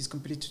learning, which is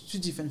completely two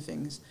different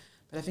things.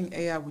 But I think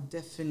AI would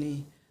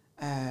definitely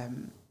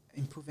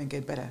improve and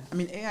get better. I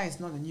mean, AI is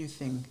not a new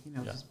thing.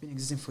 It's been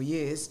existing for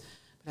years.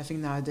 But I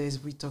think nowadays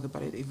we talk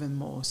about it even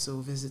more.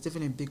 So there's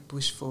definitely a big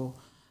push for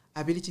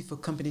ability for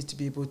companies to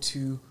be able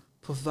to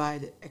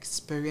provide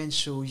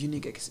experiential,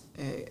 unique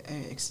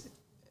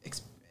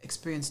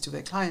experience to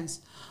their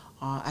clients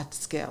at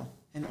scale.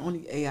 And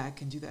only AI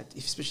can do that,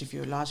 especially if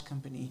you're a large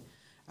company.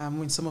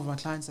 When some of our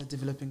clients are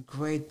developing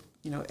great,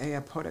 AI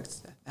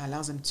products that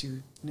allows them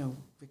to,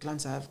 the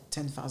clients have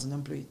 10,000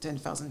 employees,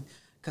 10,000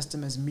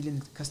 customers,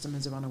 million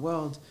customers around the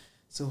world.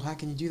 So how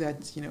can you do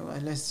that,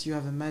 unless you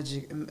have a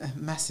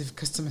massive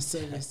customer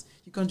service?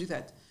 You can't do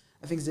that.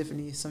 I think it's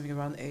definitely something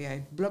around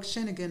AI.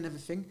 Blockchain, again, another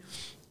thing.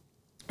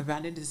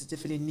 Around it, there's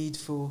definitely a need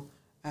for,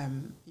 a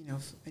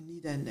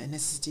need and a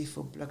necessity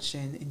for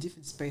blockchain in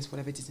different space,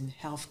 whatever it is in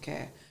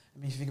healthcare. I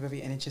mean, if you think about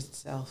the NHS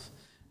itself,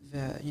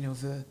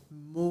 the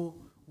more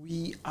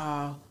we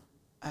are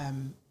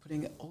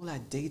putting all our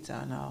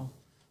data now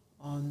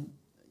on,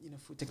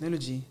 for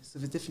technology, so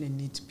we definitely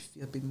need to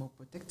feel a bit more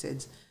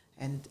protected.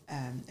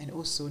 And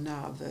also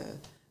now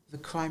the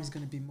crime is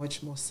going to be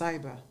much more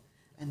cyber,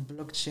 and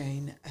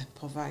blockchain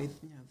provide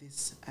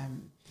this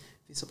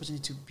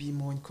opportunity to be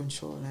more in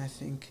control. And I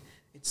think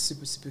it's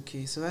super, super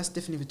key. So that's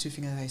definitely the two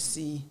things that I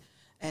see.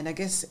 And I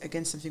guess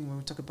again, something when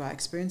we talk about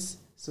experience.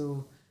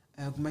 So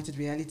augmented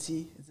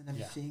reality is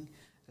another thing.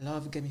 A lot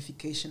of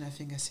gamification. I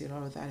think I see a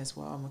lot of that as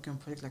well. I'm working on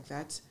projects like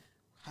that.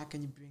 How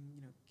can you bring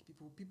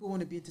people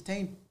want to be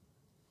entertained.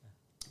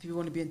 People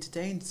want to be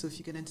entertained, so if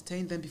you can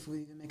entertain them before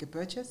they even make a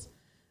purchase,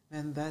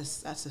 then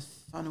that's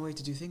a fun way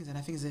to do things. And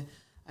I think the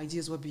idea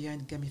is what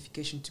behind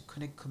gamification to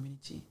connect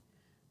community,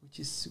 which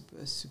is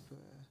super, super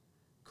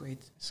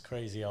great. It's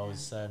crazy. I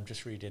was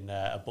just reading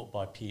a book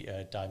by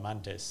Peter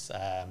Diamandis,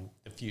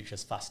 The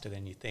Future's Faster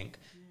Than You Think.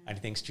 And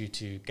he thinks due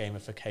to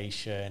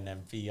gamification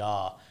and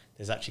VR,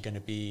 there's actually going to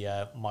be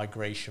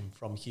migration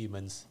from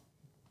humans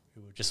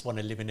who just want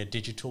to live in a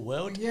digital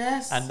world.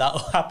 Yes. And that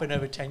will happen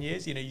over 10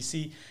 years. You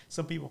see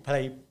some people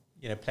play,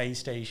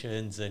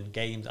 PlayStations and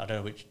games. I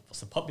don't know what's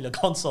the popular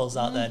consoles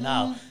out there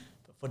now,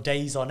 but for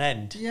days on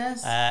end.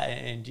 Yes.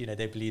 And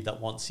they believe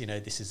that once,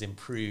 this is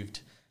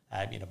improved,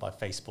 by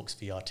Facebook's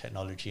VR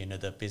technology and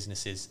other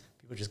businesses,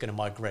 people are just going to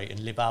migrate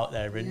and live out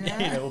there and,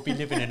 we'll be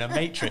living in a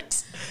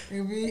matrix.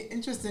 It'll be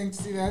interesting to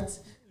see that.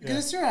 Because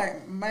it's true,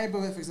 like my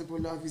brother, for example,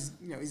 love his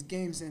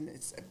games and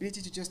its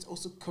ability to just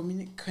also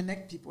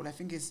connect people. I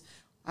think is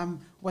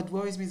what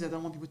worries me is I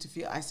don't want people to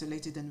feel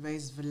isolated and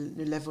raise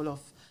the level of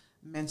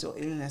mental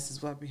illness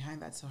as well behind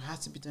that. So it has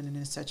to be done in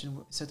a certain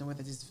way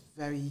that is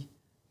very,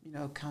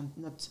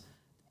 not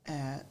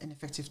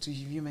ineffective to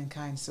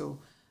humankind. So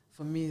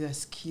for me,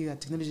 that's key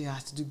that technology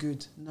has to do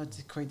good, not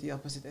to create the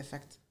opposite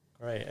effect.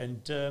 Great.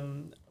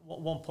 And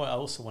one point I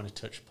also want to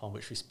touch upon,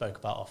 which we spoke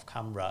about off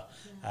camera.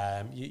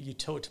 You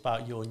talked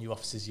about your new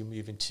offices. You're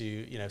moving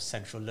to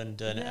central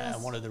London,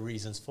 and one of the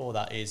reasons for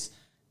that is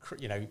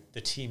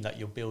the team that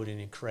you're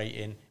building and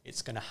creating.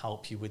 It's going to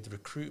help you with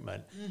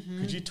recruitment.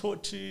 Could you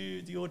talk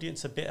to the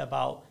audience a bit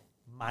about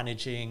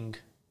managing,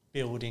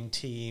 building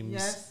teams?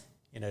 Yes.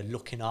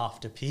 Looking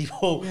after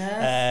people.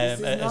 Yes,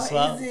 this is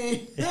not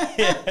easy.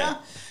 Yeah.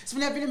 So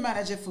I've been a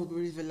manager for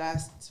probably the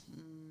last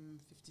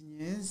 15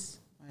 years.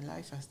 My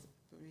life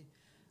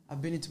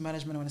I've been into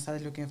management when I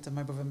started looking after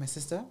my brother and my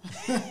sister.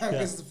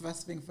 Because it's the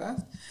first thing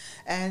first.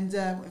 And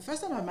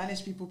first time I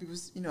managed people,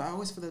 I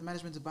always feel that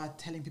management is about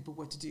telling people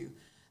what to do.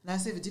 And I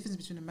say the difference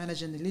between a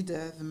manager and a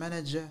leader, the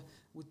manager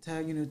would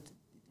tell,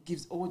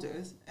 gives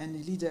orders, and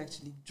the leader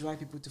actually drive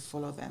people to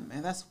follow them.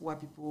 And that's why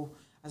people,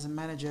 as a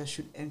manager,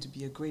 should aim to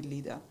be a great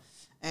leader.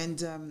 And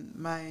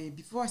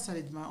before I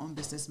started my own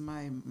business,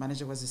 my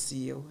manager was a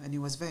CEO, and he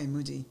was very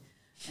moody,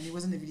 and he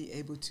wasn't really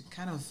able to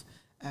kind of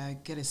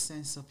get a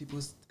sense of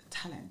people's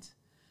talent.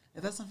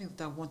 And that's something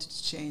that I wanted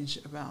to change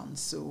around.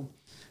 So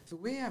the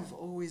way I've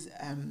always,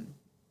 I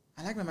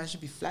like my manager to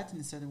be flat in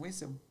a certain way.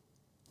 So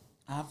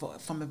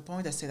from a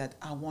point I say that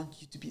I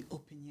want you to be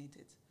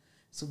opinionated.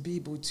 So be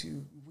able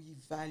to, we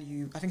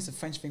value, I think it's a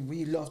French thing,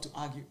 we love to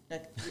argue.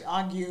 Like we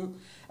argue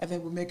and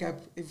then we make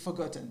up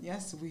forgotten.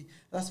 Yes,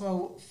 that's why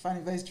I find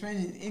it very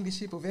strange in English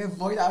people, they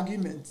avoid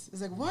arguments.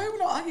 It's like, why are we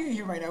not arguing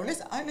here right now?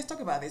 Let's talk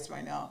about this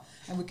right now.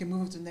 And we can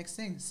move on to the next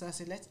thing. So I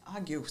say, let's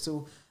argue.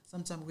 So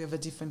sometimes we have a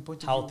different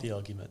point of view. Healthy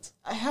argument.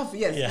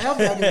 Healthy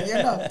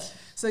argument,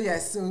 So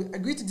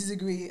agree to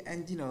disagree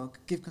and,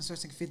 give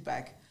constructive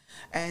feedback.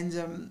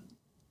 And,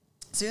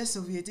 so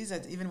the idea is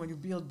that even when you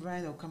build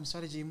brand or come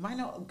strategy, you might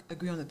not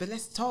agree on it, but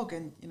let's talk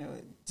and,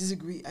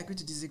 agree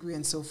to disagree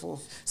and so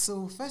forth.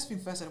 So first thing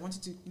first, I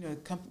wanted to,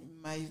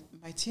 my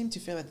team to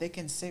feel that they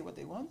can say what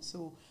they want.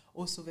 So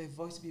also their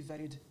voice to be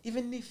valued,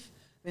 even if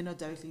they're not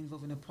directly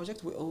involved in a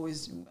project.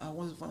 I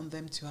want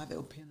them to have their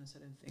opinion on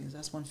certain things.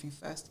 That's one thing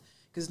first.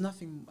 Because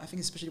nothing, I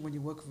think especially when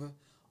you work with a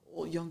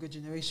younger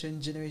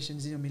generations,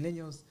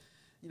 millennials,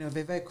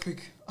 they're very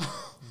quick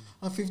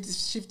on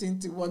shifting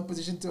to one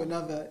position to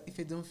another if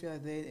they don't feel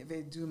like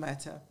they do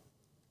matter.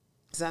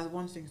 So that's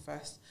one thing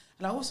first.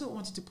 And I also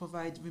wanted to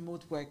provide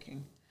remote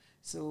working.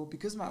 So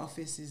because my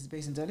office is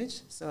based in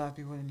Dulwich, so I have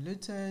people in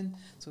Luton,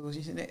 so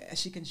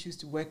she can choose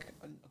to work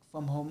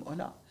from home or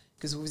not.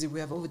 Because obviously we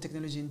have all the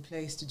technology in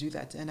place to do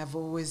that. And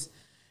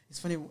it's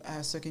funny, I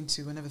was talking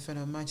to another friend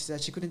of mine, she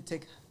said she couldn't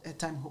take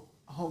time to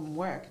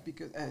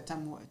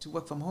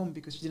work from home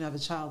because she didn't have a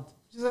child.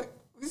 She's like,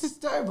 this is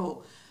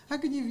terrible. How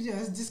can you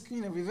just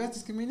reverse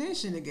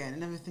discrimination again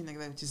and everything like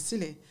that, which is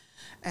silly.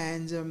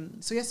 And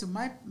so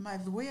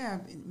the way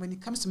when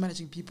it comes to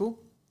managing people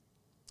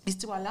is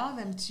to allow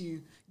them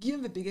to give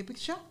them the bigger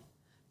picture,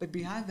 but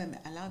behind them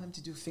allow them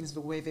to do things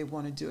the way they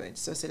want to do it.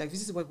 So say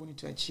this is what we need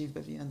to achieve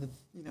by the end of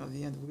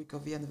the end of the week or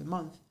the end of the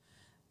month.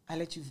 I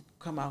let you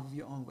come out with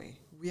your own way.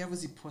 We have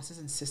the process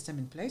and system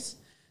in place.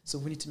 So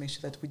we need to make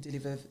sure that we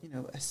deliver,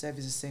 a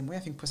service the same way. I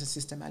think process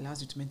system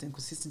allows you to maintain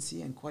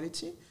consistency and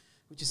quality,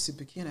 which is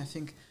super key. And I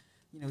think,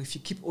 if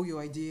you keep all your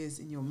ideas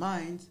in your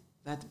mind,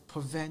 that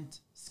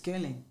prevent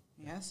scaling.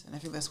 Yes. And I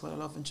think that's what a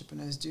lot of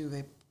entrepreneurs do.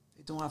 They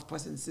don't have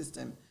process and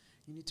system.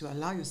 You need to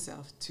allow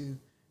yourself to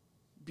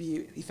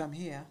be, if I'm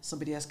here,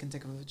 somebody else can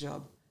take over the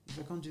job. If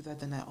I can't do that,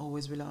 then I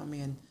always rely on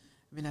me and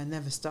I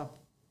never stop.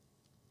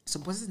 So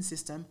process and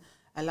system,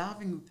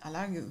 allowing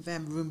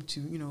them room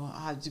to,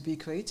 how to be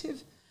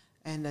creative,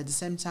 and at the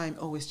same time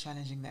always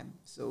challenging them.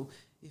 So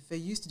if they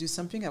used to do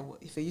something,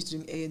 if they used to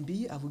doing A and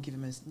B, I would give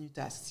them a new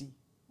task C.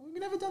 We've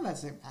never done that,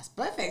 so that's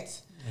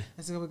perfect.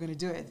 That's how we're going to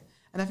do it.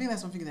 And I think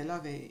that's one thing that I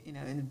love,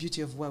 and the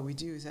beauty of what we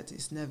do is that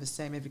it's never the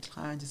same. Every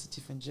client is a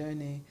different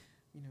journey.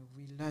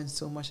 We learn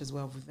so much as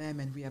well with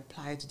them, and we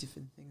apply it to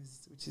different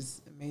things, which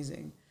is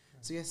amazing.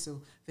 Right.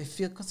 So they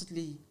feel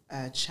constantly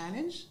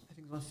challenged. I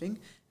think one thing,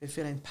 they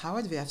feel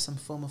empowered. They have some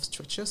form of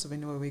structure, so they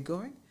know where we're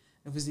going.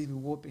 Obviously,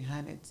 reward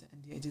behind it,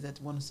 and the idea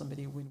that once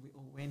somebody win, we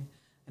all win,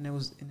 and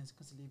it's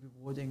constantly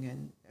rewarding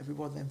and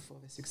reward them for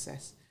their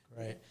success.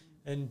 Great.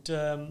 And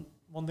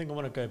one thing I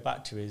want to go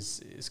back to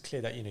is it's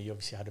clear that you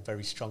obviously had a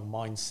very strong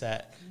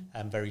mindset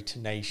and very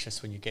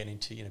tenacious when you get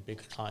into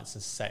bigger clients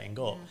and setting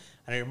up. Yeah.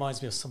 And it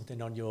reminds me of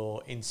something on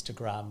your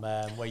Instagram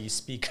where you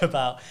speak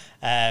about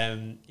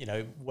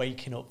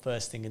waking up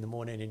first thing in the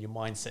morning, and your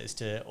mindset is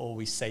to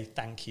always say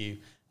thank you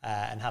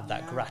and have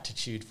that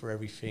gratitude for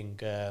everything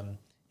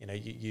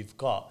you've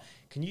got.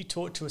 Can you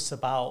talk to us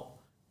about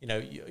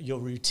your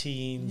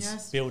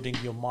routines, building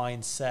your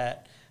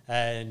mindset,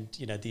 and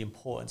the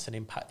importance and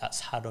impact that's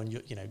had on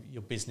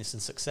your business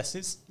and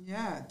successes?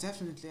 Yeah,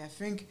 definitely. I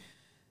think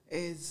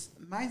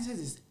mindset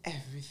is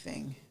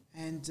everything,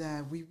 and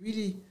we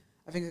really,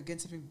 I think again,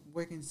 something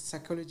working in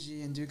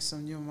psychology and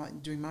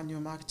doing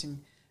manual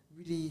marketing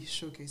really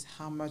showcase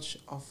how much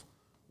of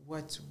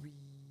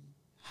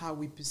how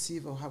we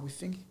perceive or how we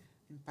think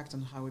impact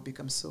on how we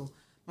become. So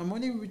my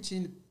morning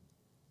routine,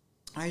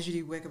 I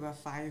usually wake up about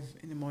 5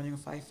 in the morning or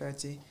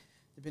 5:30.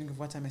 depending on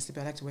what time I sleep.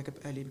 I like to wake up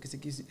early because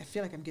I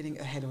feel like I'm getting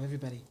ahead of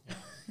everybody.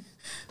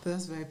 So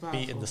that's very powerful.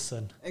 Beat in the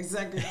sun.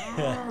 Exactly.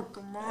 Oh,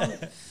 come on.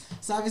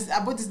 So I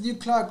bought this new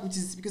clock, which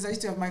is because I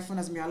used to have my phone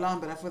as my alarm,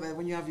 but I thought that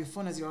when you have your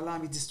phone as your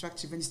alarm, it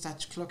distracts you when you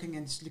start clocking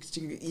and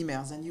checking your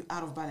emails, and you're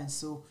out of balance.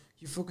 So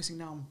you're focusing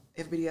now on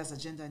everybody else's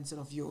agenda instead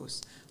of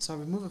yours. So I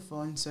remove a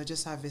phone, so I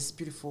just have this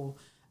beautiful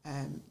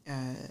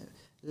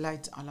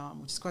light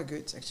alarm, which is quite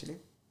good, actually.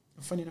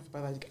 Funny enough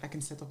about that, I can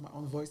set up my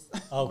own voice.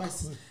 Oh,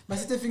 my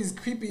sister thinks it's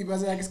creepy,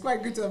 but it's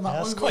quite good to have my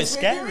own voice. That's quite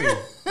scary.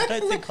 I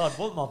don't think I'd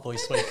want my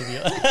voice waking you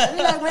up. I'd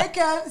be like, wake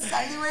up, it's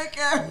time to wake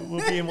up.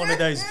 We'll be in one of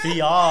those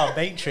VR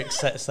Matrix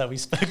sets that we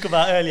spoke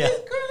about earlier.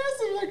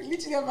 Like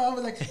literally, my mom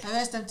was like,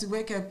 it's time to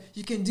wake up.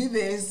 You can do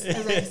this. I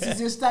was like, it's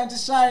your time to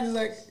shine. It's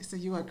like, so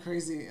you are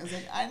crazy. I was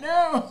like, I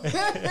know.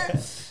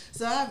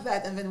 So I have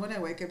that, and then when I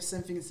wake up,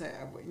 something is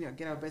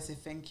get out of bed, say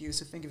thank you.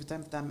 So thank you for the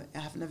time that I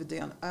have another day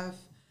on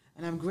earth.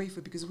 And I'm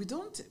grateful because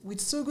we're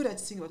so good at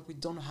seeing what we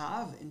don't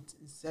have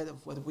instead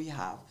of what we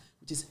have,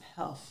 which is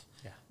health.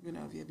 Yeah.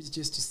 Be able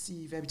just to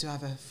see, be able to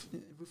have a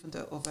roof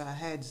over our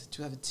heads,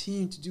 to have a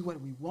team, to do what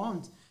we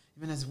want.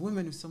 Even as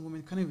women, some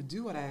women can't even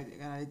do what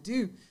I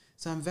do.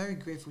 So I'm very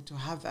grateful to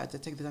have that, to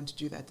take the time to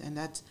do that. And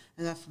that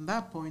from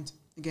that point,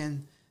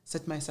 again,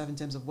 set myself in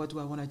terms of what do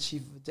I want to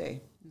achieve a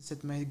day, and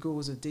set my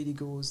goals or daily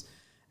goals.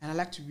 And I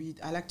like to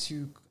read. I like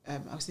to, I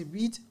would say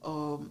read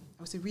or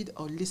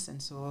listen.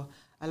 So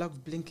I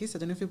love Blinkist. I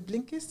don't know if you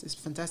Blinkist. It's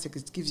fantastic.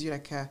 It gives you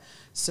like a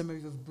summary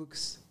of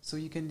books, so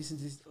you can listen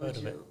to this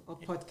audio or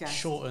podcast.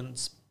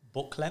 Shortens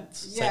book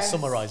lengths, yes. So it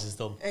summarizes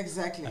them.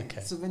 Exactly.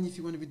 Okay. So then if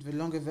you want to read the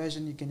longer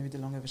version, you can read the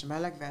longer version. But I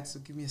like that. So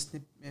give me a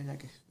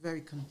like a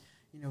very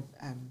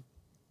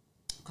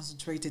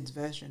concentrated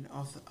version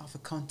of the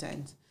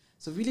content.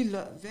 So really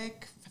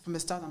from the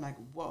start, I'm like,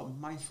 wow,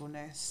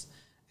 mindfulness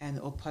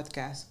or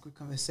podcast, good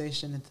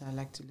conversation, and I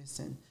like to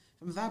listen.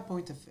 From that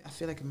point, I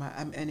feel like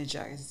I'm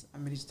energized.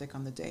 I'm ready to take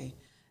on the day.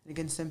 And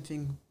again,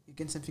 something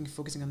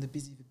focusing on the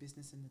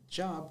business and the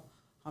job.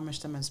 How much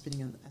time I'm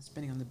spending on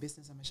the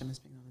business, how much time I'm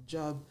spending on the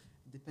job.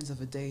 It depends on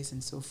the days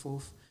and so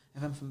forth.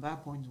 And then from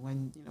that point,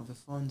 when the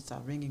phones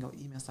start ringing or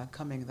emails start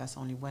coming, that's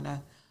only when I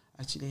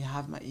actually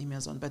have my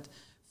emails on. But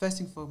first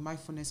thing for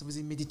mindfulness was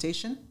in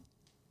meditation.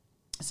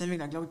 Something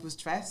like a lot of people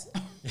stress,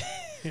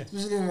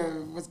 especially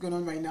what's going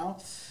on right now.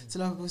 So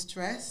a lot of people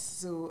stress.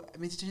 So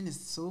meditation is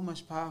so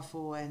much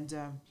powerful, and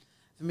the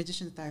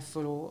meditation that I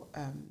follow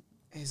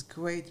is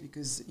great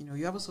because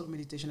you have a sort of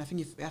meditation. I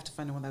think you have to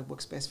find the one that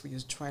works best for you.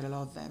 Try a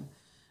lot of them,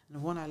 and the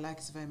one I like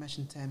is very much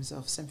in terms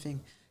of something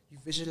you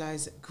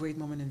visualize a great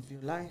moment in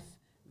your life.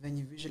 Then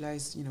you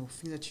visualize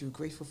things that you're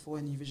grateful for,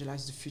 and you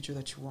visualize the future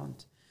that you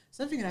want.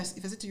 Something if I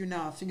said to you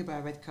now, think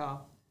about a red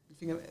car.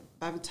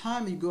 By the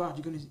time you go out,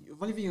 the only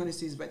thing you're going to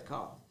see is red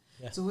car.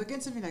 Yeah. So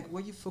again, something like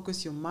what you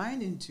focus your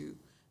mind into,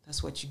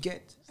 that's what you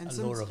get. And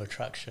a law of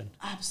attraction.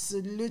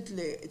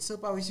 Absolutely. It's so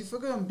powerful. If you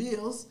focus on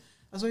bills,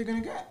 that's what you're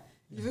going to get.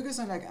 You focus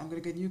on I'm going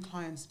to get new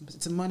clients, but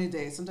it's a money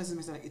day. Sometimes it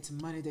makes it it's a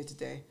money day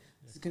today.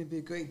 Yeah. It's going to be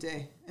a great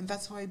day. And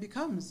that's how it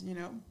becomes,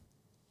 And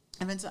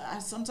then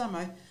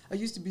sometimes I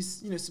used to be,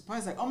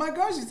 surprised, oh my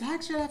gosh, it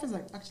actually happens.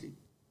 Actually,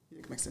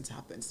 it makes sense it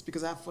happens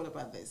because I thought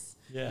about this.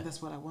 Yeah. And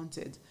that's what I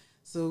wanted.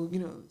 So,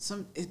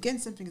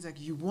 something is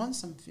you want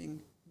something,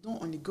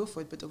 don't only go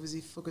for it, but obviously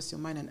focus your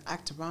mind and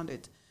act around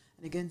it.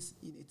 And again,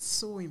 it's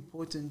so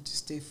important to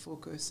stay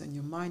focused, and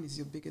your mind is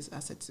your biggest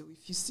asset. So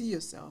if you see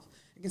yourself,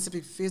 again,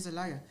 something, fear's a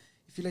liar.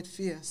 If you let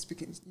fear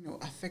speaking,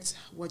 affect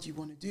what you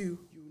want to do,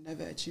 you will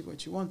never achieve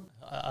what you want.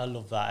 I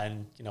love that.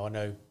 And, I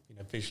know,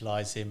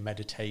 visualizing,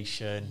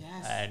 meditation,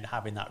 yes, and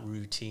having that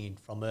routine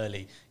from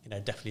early,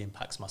 definitely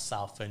impacts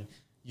myself. And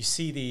you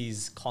see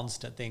these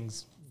constant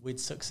things with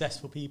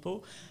successful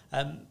people,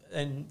 and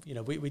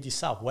with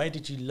yourself, where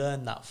did you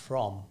learn that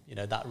from?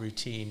 That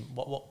routine.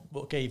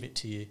 What gave it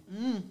to you?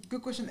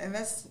 Good question, and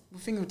that's the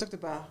thing we talked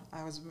about.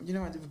 I was,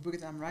 the book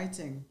that I'm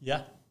writing.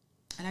 Yeah.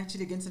 And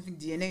actually, again, something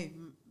DNA.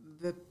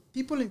 The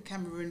people in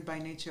Cameroon by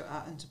nature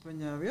are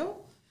entrepreneurial.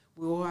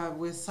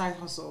 We're side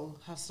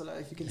hustler,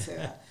 if you can say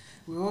that.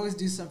 We always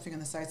do something on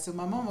the side. So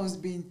my mom was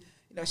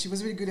she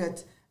was really good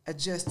at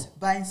just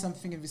buying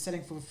something and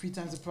reselling for 3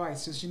 times the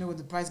price. So when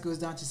the price goes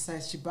down,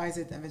 she buys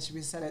it and then she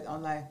resell it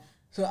online.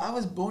 So I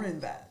was born in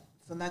that,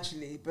 so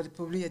naturally. But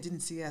probably I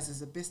didn't see it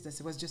as a business.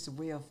 It was just a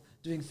way of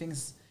doing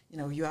things.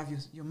 You have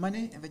your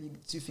money and then you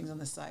do things on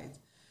the side.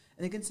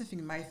 And again,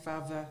 something my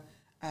father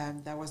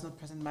that was not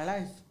present in my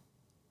life,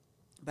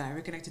 but I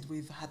reconnected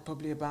with, had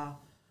probably about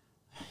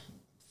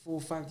 4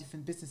 or 5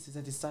 different businesses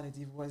that he started.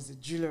 He was a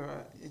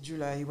jeweler.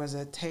 He was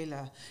a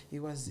tailor. He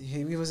was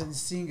a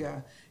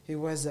singer.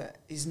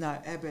 He's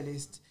now a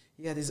herbalist.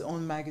 He had his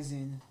own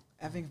magazine.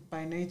 I think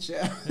by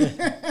nature,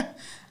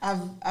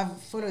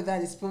 I've followed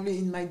that. It's probably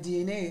in my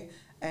DNA.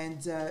 And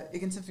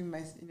again, something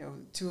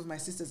 2 of my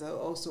sisters are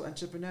also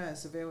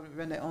entrepreneurs, so they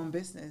run their own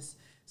business.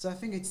 So I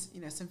think it's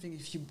something,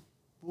 if you're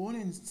born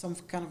in some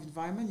kind of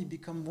environment, you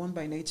become one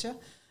by nature.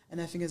 And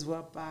I think as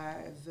well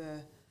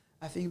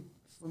I think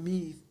for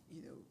me,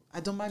 I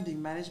don't mind being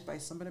managed by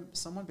someone,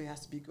 but it has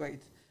to be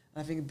great.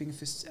 And I think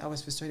I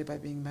was frustrated by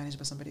being managed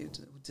by somebody who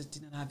just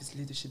didn't have his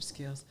leadership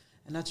skills.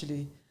 And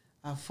actually,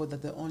 I thought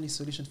that the only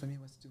solution for me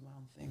was to do my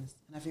own things.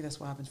 And I think that's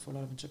what happens for a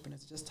lot of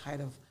entrepreneurs. They're just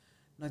tired of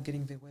not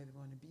getting the way they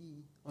want to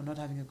be, or not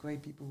having a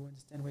great people who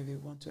understand where they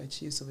want to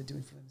achieve, so they're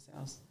doing for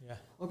themselves. Yeah.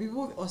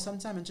 Or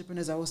sometimes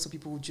entrepreneurs are also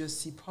people who just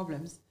see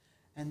problems,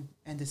 and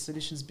the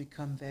solutions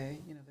become their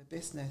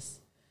business.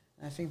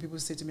 And I think people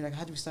say to me, like,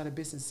 how do we start a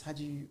business? How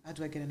do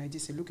I get an idea?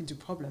 Say, look into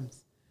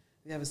problems.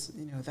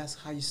 That's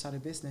how you start a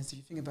business. If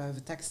you think about the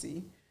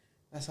taxi,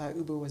 that's how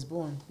Uber was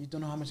born. You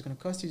don't know how much it's going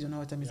to cost you. You don't know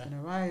what time it's going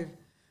to arrive.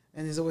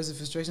 And there's always a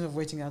frustration of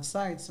waiting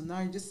outside. So now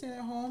you just sit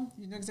at home,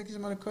 you know exactly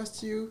what it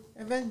costs you,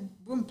 and then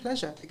boom,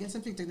 pleasure. Again,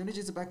 something technology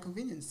is about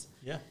convenience.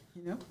 Yeah.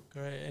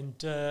 Great.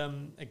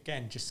 And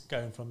again, just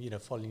going from,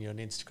 following you on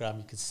Instagram,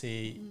 you can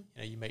see,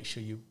 you make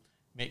sure you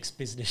mix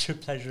business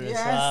with pleasure as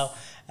well.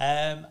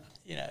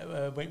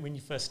 When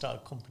you first start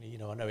a company,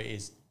 I know it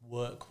is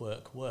work.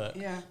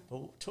 Yeah.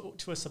 But talk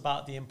to us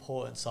about the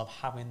importance of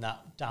having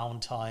that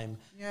downtime,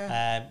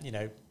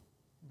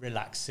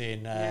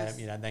 relaxing,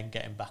 and then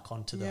getting back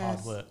onto the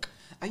hard work.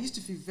 I used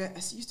to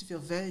feel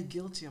very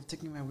guilty of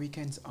taking my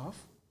weekends off.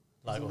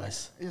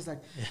 Likewise. It was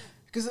like,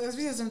 because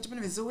as an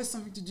entrepreneur, there's always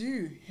something to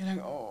do. You're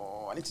like,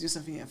 oh, I need to do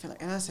something. I feel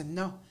like, and I said,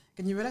 no.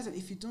 Can you realize that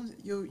if you don't,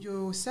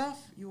 yourself,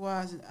 you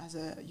are as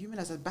a human,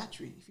 as a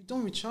battery. If you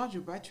don't recharge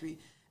your battery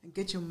and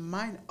get your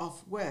mind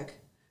off work,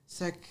 it's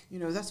like,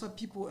 that's why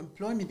people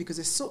employ me, because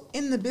they're so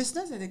in the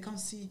business that they can't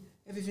see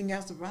everything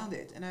else around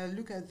it. And I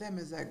look at them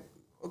as like,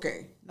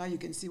 okay, now you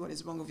can see what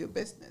is wrong with your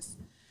business.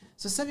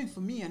 So something for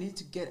me, I need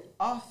to get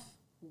off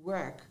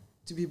work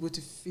to be able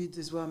to feed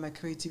as well my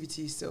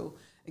creativity. So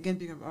again,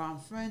 being around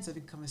friends,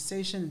 having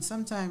conversation, and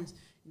sometimes,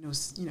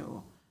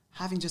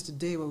 having just a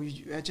day where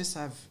we just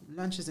have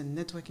lunches and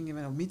networking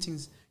event or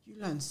meetings,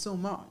 you learn so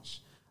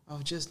much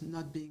of just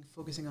not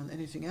focusing on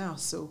anything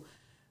else. So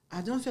I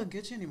don't feel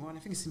guilty anymore, and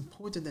I think it's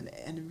important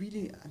and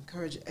really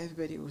encourage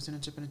everybody who's an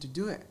entrepreneur to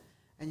do it.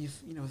 And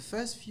the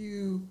first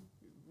few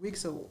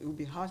weeks, so it will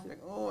be hard to be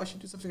like, oh, I should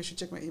do something, I should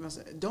check my emails.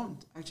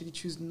 Don't actually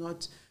choose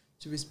not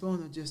to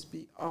respond, or just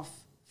be off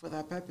for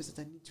that purpose,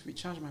 that I need to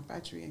recharge my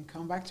battery and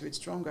come back to it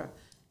stronger,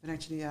 and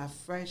actually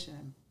fresh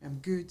and I'm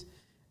good.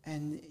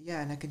 And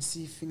and I can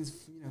see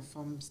things,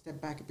 from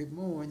step back a bit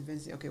more, and then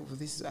say, okay, well,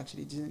 this is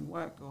actually didn't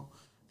work, or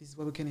this is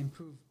what we can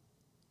improve.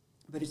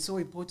 But it's so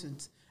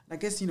important. And I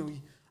guess,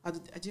 I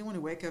didn't want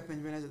to wake up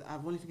and realize that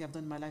the only thing I've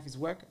done in my life is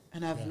work,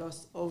 and I've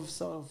lost all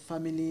sort of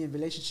family and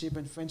relationship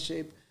and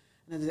friendship,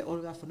 and I did all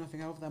of that for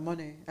nothing. I have that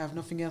money. I have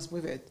nothing else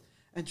with it.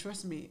 And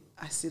trust me,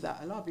 I see that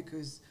a lot,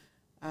 because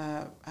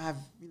I have,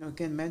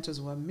 again, mentors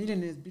who are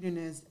millionaires,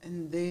 billionaires,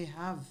 and they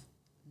have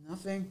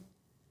nothing,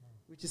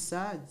 which is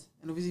sad.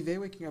 And obviously they're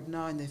waking up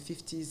now in their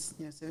 50s,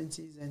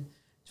 70s, and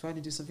trying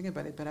to do something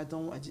about it. But I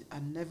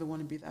never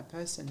want to be that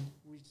person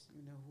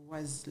who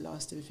has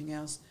lost everything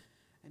else,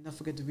 and not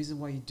forget the reason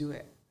why you do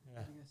it.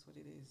 I think that's what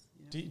it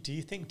is. Do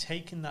you think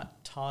taking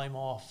that time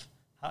off,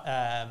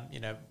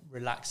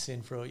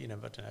 relaxing for,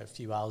 a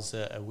few hours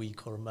a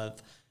week or a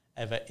month,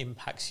 ever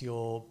impacts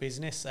your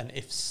business? And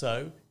if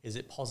so, is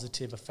it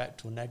positive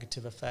effect or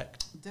negative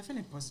effect?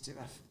 Definitely positive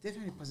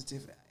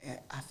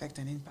effect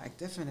and impact,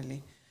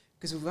 definitely.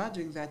 Because without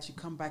doing that, you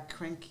come back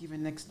cranky.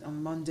 Even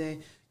on Monday,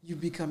 you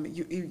become,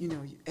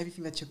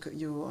 everything that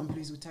your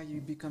employees will tell you,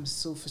 you become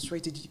so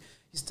frustrated. You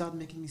start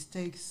making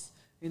mistakes.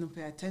 You don't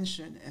pay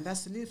attention. And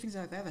that's the little things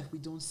like that we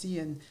don't see.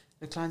 And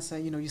the clients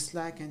say, you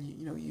slack, and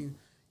you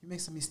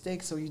make some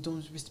mistakes, or you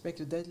don't respect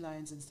your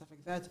deadlines and stuff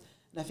like that.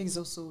 And I think it's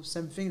also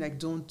something like,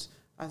 don't,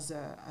 as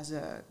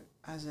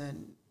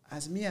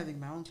me having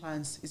my own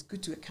clients, it's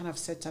good to kind of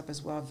set up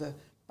as well the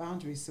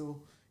boundaries.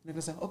 So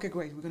because okay,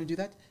 great, we're going to do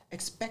that.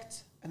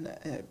 Expect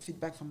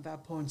feedback from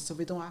that point, so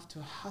they don't have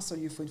to hustle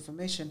you for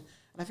information.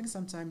 And I think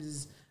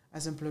sometimes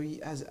as employee,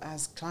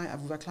 as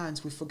client, with our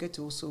clients, we forget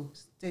to also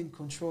stay in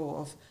control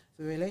of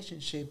the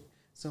relationship.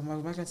 So my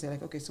clients say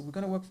like, okay, so we're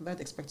going to work for that.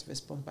 Expect to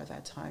respond by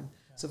that time.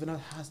 Yeah. So they're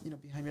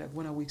not behind me like,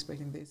 when are we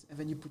expecting this? And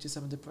then you put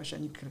yourself under pressure,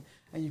 and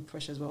you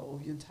pressure as well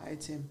over your entire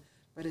team.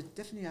 But it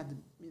definitely had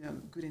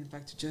good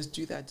impact to just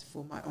do that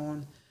for my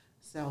own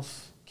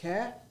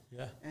self-care.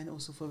 Yeah. And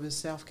also for the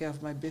self-care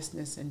of my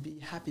business, and be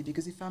happy.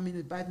 Because if I'm in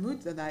a bad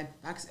mood, then I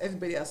ask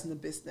everybody else in the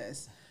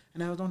business.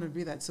 And I don't want to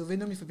be that. So they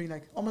know me for being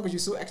like, oh my God, you're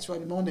so extra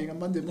in the morning. On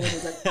Monday morning,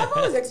 it's like, I'm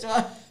always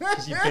extra.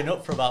 Because you've been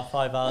up for about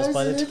 5 hours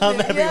by the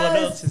time everyone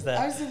else is there.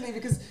 Absolutely.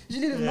 Because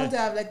usually on Monday,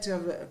 I like to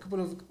have a couple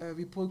of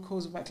report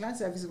calls with my clients.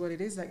 This is what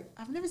it is. Like,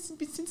 I've never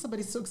seen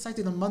somebody so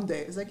excited on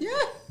Monday. It's like,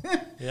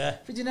 yeah.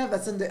 But you know,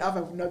 that Sunday off,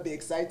 I would not be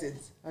excited.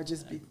 I'll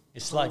just be.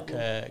 It's horrible.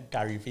 Like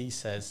Gary Vee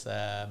says,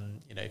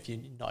 if you're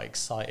not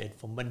excited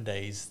for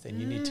Mondays, then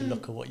you need to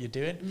look at what you're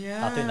doing.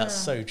 Yeah. I think that's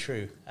so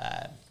true.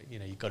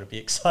 You've got to be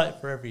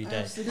excited for every day.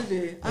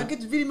 Absolutely. I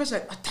get really much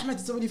like, oh, damn it,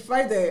 it's already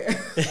Friday.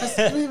 That's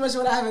pretty much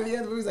what I have at the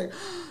end. We're like,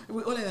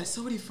 we're all like, it's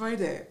already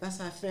Friday. That's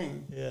our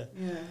thing. Yeah.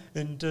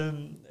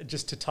 And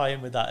just to tie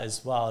in with that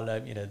as well,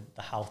 the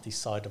healthy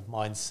side of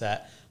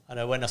mindset, I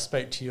know when I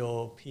spoke to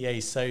your PA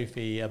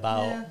Sophie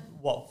about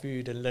what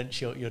food and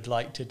lunch you'd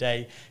like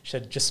today, she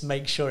said just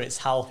make sure it's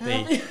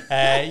healthy.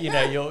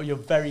 You're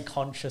very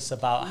conscious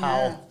about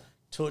health.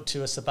 Talk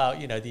to us about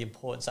the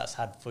importance that's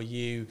had for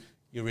you,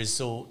 your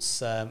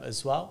results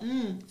as well.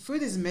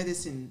 Food is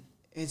medicine.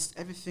 It's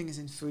everything is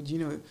in food.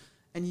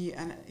 And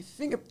I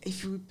think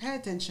if you pay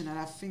attention, and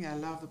I think I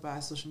love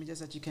about social media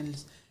is that you can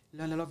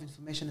learn a lot of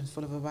information and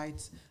follow the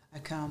right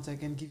account. I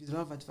can give you a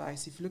lot of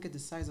advice. If you look at the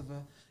size of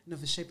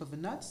the shape of a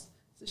nut,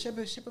 it's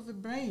the shape of a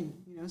brain.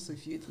 So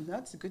if you eat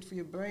nuts, it's good for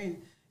your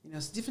brain.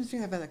 It's different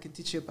things like that I can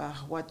teach you about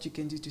what you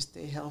can do to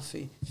stay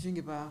healthy. If you think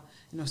about,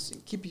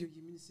 keep your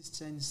immune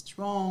system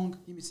strong,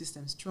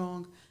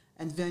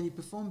 and then you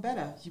perform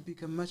better. You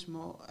become much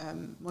more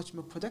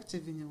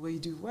productive in the way you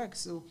do work.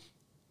 So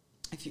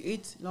if you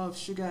eat a lot of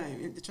sugar,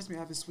 trust me, I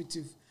have a sweet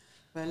tooth,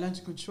 but I learned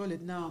to control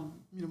it now.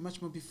 Much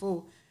more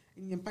before.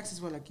 It impacts as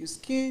well, like your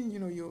skin,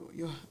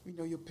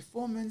 your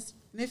performance,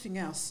 and everything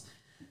else.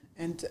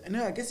 And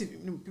I guess if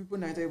people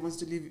nowadays want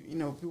to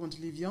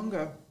live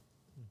younger,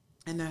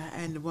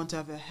 and want to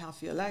have a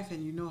healthier life,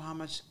 and how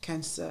much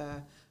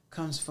cancer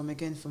comes from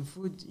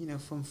food,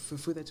 from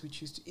food that we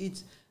choose to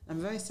eat. I'm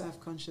very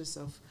self-conscious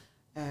of,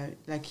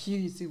 like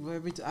you see,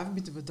 I haven't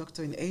been to the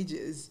doctor in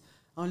ages.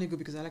 I only go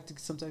because I like to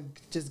sometimes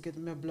just get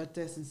my blood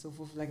tests and so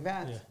forth like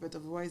that. Yeah. But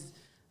otherwise,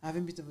 I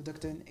haven't been to the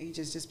doctor in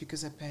ages just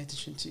because I pay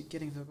attention to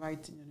getting the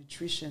right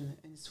nutrition,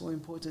 and it's so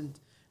important.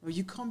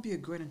 You can't be a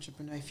great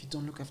entrepreneur if you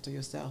don't look after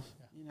yourself,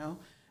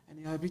 and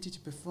your ability to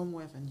perform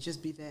well and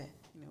just be there,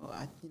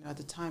 at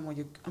the time when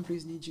your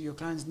employees need you, your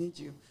clients need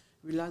you,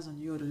 relies on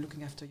you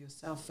looking after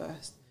yourself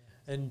first.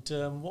 And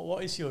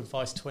what is your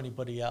advice to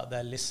anybody out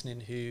there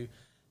listening who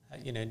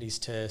needs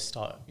to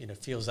start,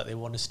 feels that they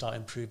want to start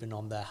improving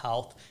on their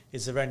health?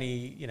 Is there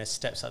any,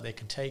 steps that they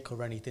can take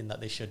or anything that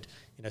they should,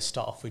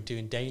 start off with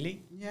doing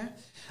daily? Yeah.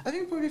 I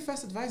think probably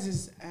first advice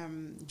is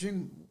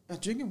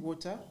drinking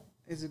water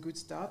is a good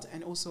start.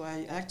 And also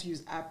I like to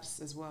use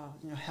apps as well,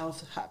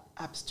 health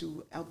apps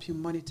to help you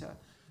monitor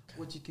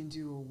what you can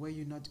do or where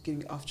you're not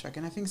getting off track.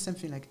 And I think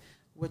something like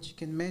what you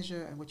can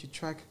measure and what you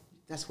track,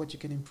 that's what you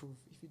can improve.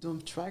 If you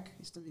don't track,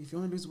 if you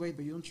want to lose weight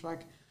but you don't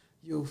track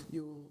your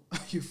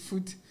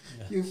food,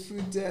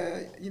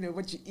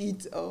 what you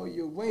eat or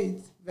your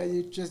weight, then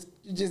you're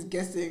just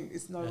guessing.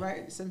 It's not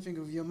right. Same thing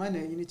with your money.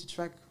 You need to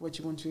track what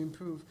you want to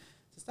improve.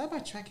 So start by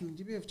tracking.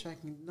 Do a bit of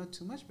tracking, not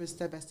too much, but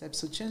step by step.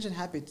 So changing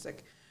habits.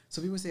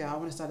 So people say, I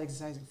want to start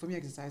exercising. For me,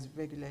 exercise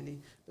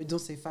regularly, but don't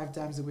say 5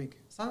 times a week.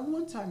 Start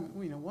one time,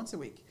 once a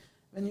week.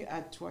 Then you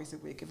add twice a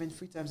week, and then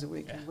 3 times a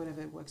week, and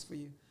whatever works for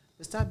you.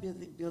 But start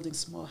building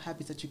small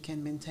habits that you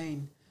can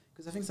maintain.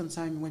 Because I think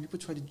sometimes when people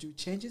try to do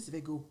changes,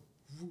 they go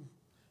woo,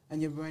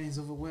 and your brain is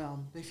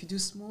overwhelmed. But if you do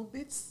small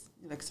bits,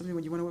 like something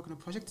when you want to work on a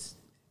project,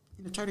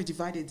 try to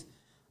divide it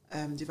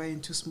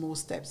into small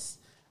steps.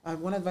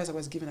 One advice I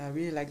was given, I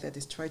really like that,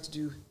 is try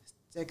to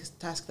take a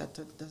task that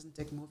doesn't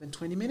take more than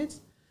 20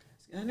 minutes.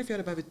 I don't know if you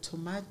heard about the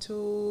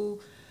tomato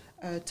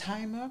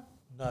timer.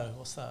 No,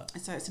 what's that?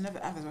 It's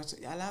another app.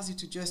 It allows you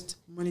to just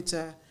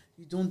monitor.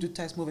 You don't do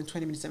tasks more than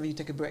 20 minutes and then you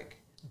take a break.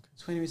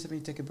 20 minutes and then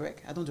you take a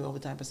break. I don't do it all the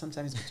time, but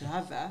sometimes it's good to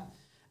have that.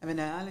 And then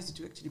it allows you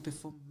to actually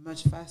perform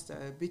much faster.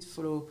 A bit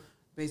follow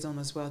based on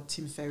as well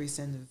Tim Ferriss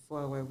and the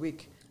 4-hour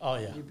week. Oh,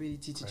 yeah. The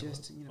ability to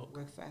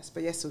work fast.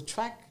 But so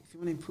track, if you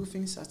want to improve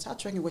things, start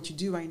tracking what you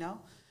do right now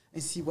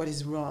and see what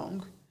is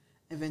wrong.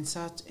 And then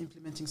start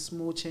implementing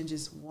small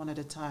changes one at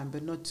a time,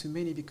 but not too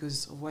many,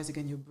 because otherwise,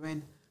 again, your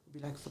brain will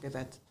be like, forget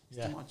that.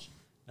 It's too much.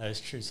 No, it's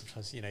true.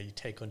 Sometimes, you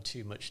take on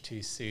too much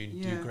too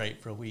soon, do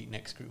great for a week,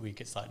 next week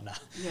it's like, nah.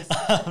 Yes.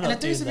 And I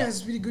tell you something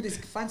that's really good is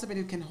find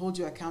somebody who can hold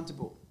you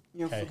accountable.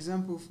 For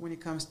example, when it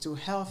comes to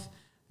health,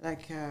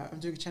 like I'm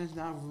doing a challenge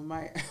now with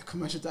my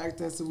commercial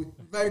director, so we're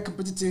very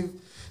competitive,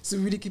 so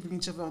really keeping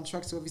each other on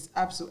track. So this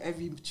app, so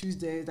every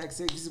Tuesday, like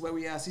say, this is where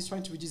we are. So he's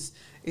trying to reduce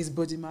his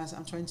body mass.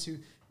 I'm trying to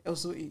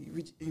also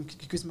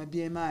increase my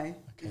BMI,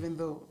 even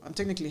though I'm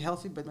technically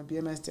healthy, but my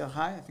BMI is still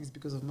high. I think it's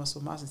because of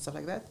muscle mass and stuff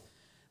like that.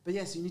 But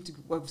yes, you need to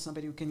work with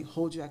somebody who can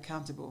hold you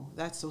accountable.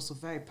 That's also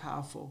very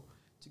powerful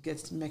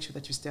to make sure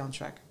that you stay on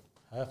track.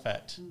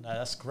 Perfect. No,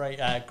 that's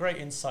great. Great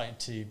insight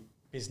into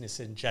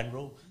business in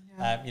general.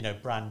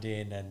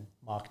 Branding and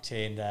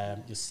marketing,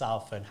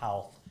 yourself and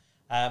health.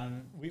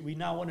 We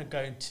now want to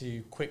go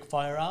into quick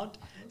fire round.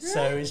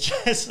 So it's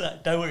just,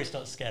 don't worry, it's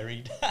not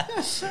scary.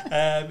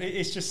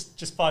 It's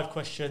just 5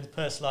 questions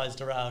personalized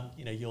around,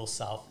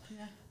 yourself.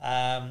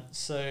 Yeah.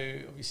 So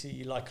obviously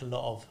you like a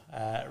lot of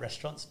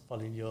restaurants,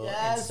 following your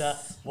Insta.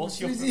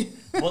 What's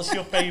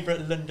your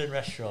favorite London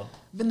restaurant?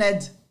 The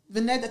Ned.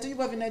 I tell you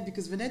about the Ned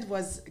because the Ned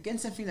was, again,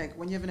 something like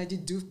when you have an idea,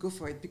 go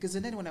for it. Because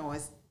the Ned, when I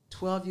was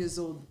 12 years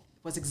old,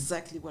 was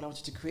exactly what I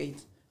wanted to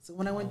create. So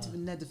when I went to the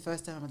Ned the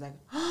first time, I was like,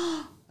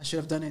 I should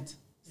have done it.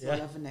 So I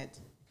love the Ned.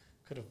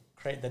 Could have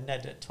created the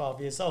Ned at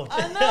 12 years old.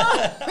 I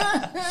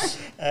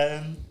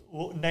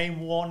know. Name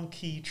one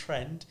key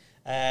trend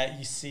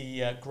you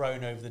see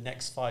growing over the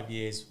next 5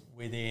 years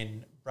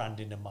within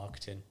branding and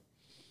marketing.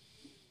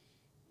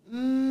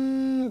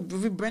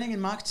 With branding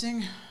and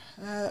marketing,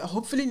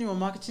 Hopefully,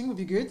 neuromarketing would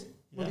be good.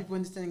 More Yeah. people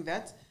understanding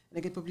that, and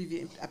again, probably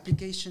the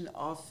application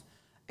of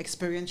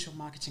experiential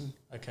marketing.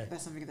 Okay.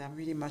 That's something that I'm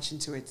really much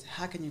into. It.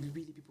 How can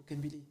people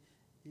can really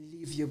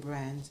live your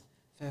brand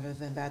further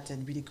than that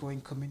and really grow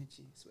in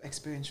community? So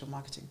experiential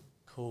marketing.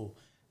 Cool.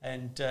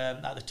 And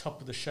at the top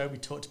of the show, we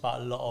talked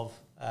about a lot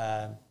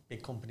of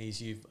big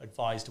companies you've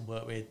advised and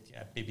worked with,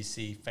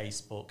 BBC,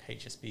 Facebook,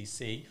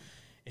 HSBC.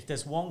 If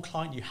there's one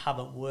client you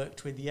haven't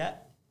worked with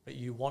yet, but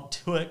you want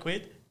to work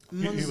with,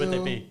 who would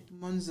they be?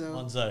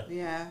 Monzo.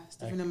 Yeah,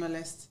 still on my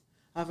list.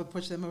 I've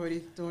approached them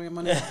already. Don't worry, I'm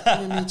on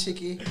me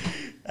cheeky.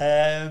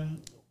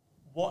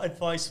 What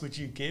advice would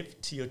you give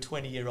to your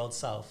 20-year-old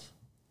self?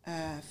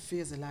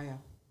 Fear is a liar.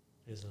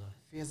 Here's a lie.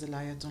 Fear is a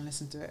liar. Don't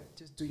listen to it.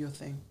 Just do your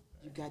thing.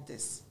 You got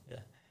this. Yeah.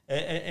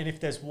 And if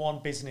there's one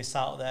business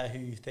out there who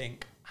you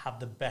think have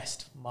the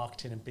best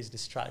marketing and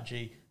business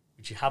strategy,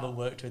 which you haven't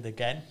worked with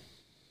again,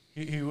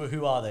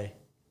 who are they?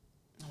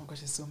 Oh my gosh,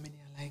 there's so many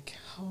I like.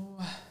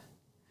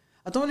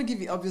 I don't want to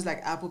give you obvious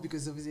like Apple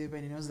because obviously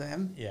everybody knows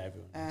them. Yeah,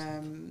 everyone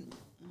knows.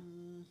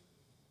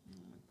 Oh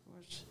my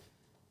gosh,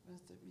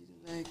 what's that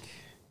really like?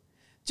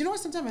 Do you know what?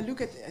 Sometimes I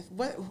look at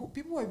who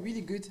people are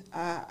really good.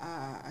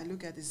 I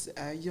look at this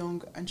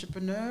young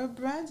entrepreneur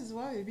brands as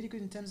well. They're really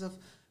good in terms of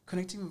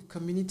connecting with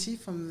community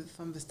from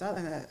the start,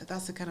 and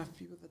that's the kind of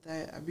people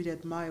that I really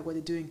admire what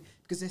they're doing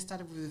because they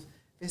start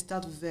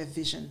with their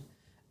vision.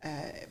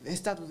 They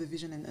start with a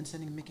vision and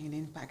understanding making an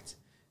impact.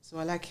 So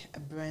I like a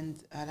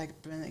brand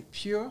like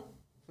Pure,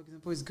 for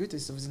example, is good.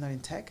 It's obviously not in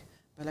tech,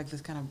 but I like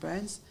those kind of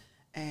brands.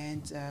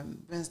 And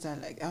brands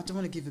that like, I don't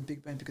want to give a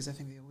big brand because I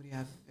think they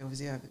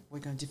obviously have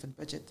working on a different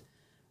budget.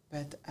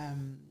 But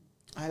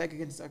I like,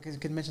 again, I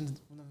can mention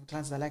one of the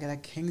clients that I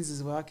like Kings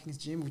as well, Kings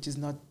Gym, which is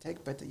not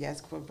tech, but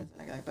yes, brands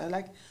I like. But I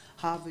like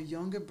how the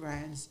younger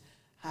brands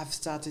have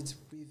started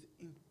with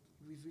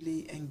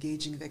really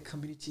engaging their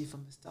community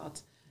from the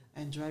start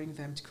and driving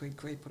them to create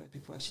great product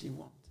people actually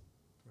want.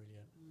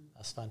 Brilliant.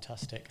 That's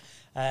fantastic.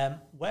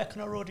 Where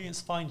can our audience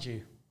find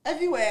you?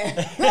 Everywhere.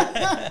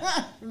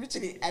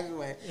 Literally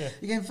everywhere. Yeah.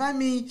 You can find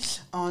me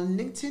on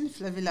LinkedIn,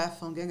 Flavilla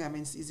Fongang. I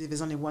mean, it's easy.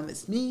 There's only one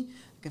that's me.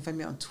 You can find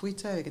me on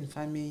Twitter. You can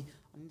find me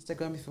on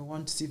Instagram if you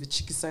want to see the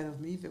cheeky side of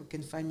me. You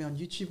can find me on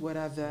YouTube,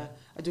 whatever.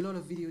 I do a lot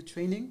of video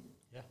training.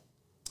 Yeah.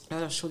 A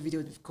lot of short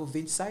video called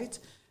Vinsight.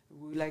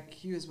 We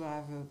like you as well. I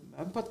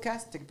have a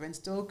podcast, Tech Brands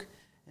Talk.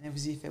 And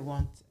obviously, if they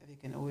want, they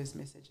can always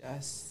message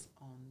us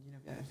on,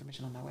 the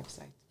information on our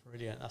website.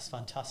 Brilliant, that's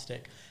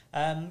fantastic.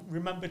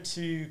 Remember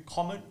to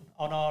comment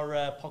on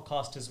our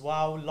podcast as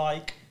well,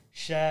 like,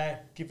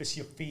 share, give us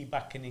your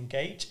feedback and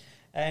engage.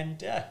 And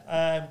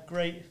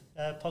great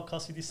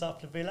podcast with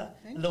yourself, Flavilla.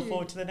 Thank you. Look you.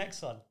 forward to the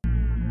next one.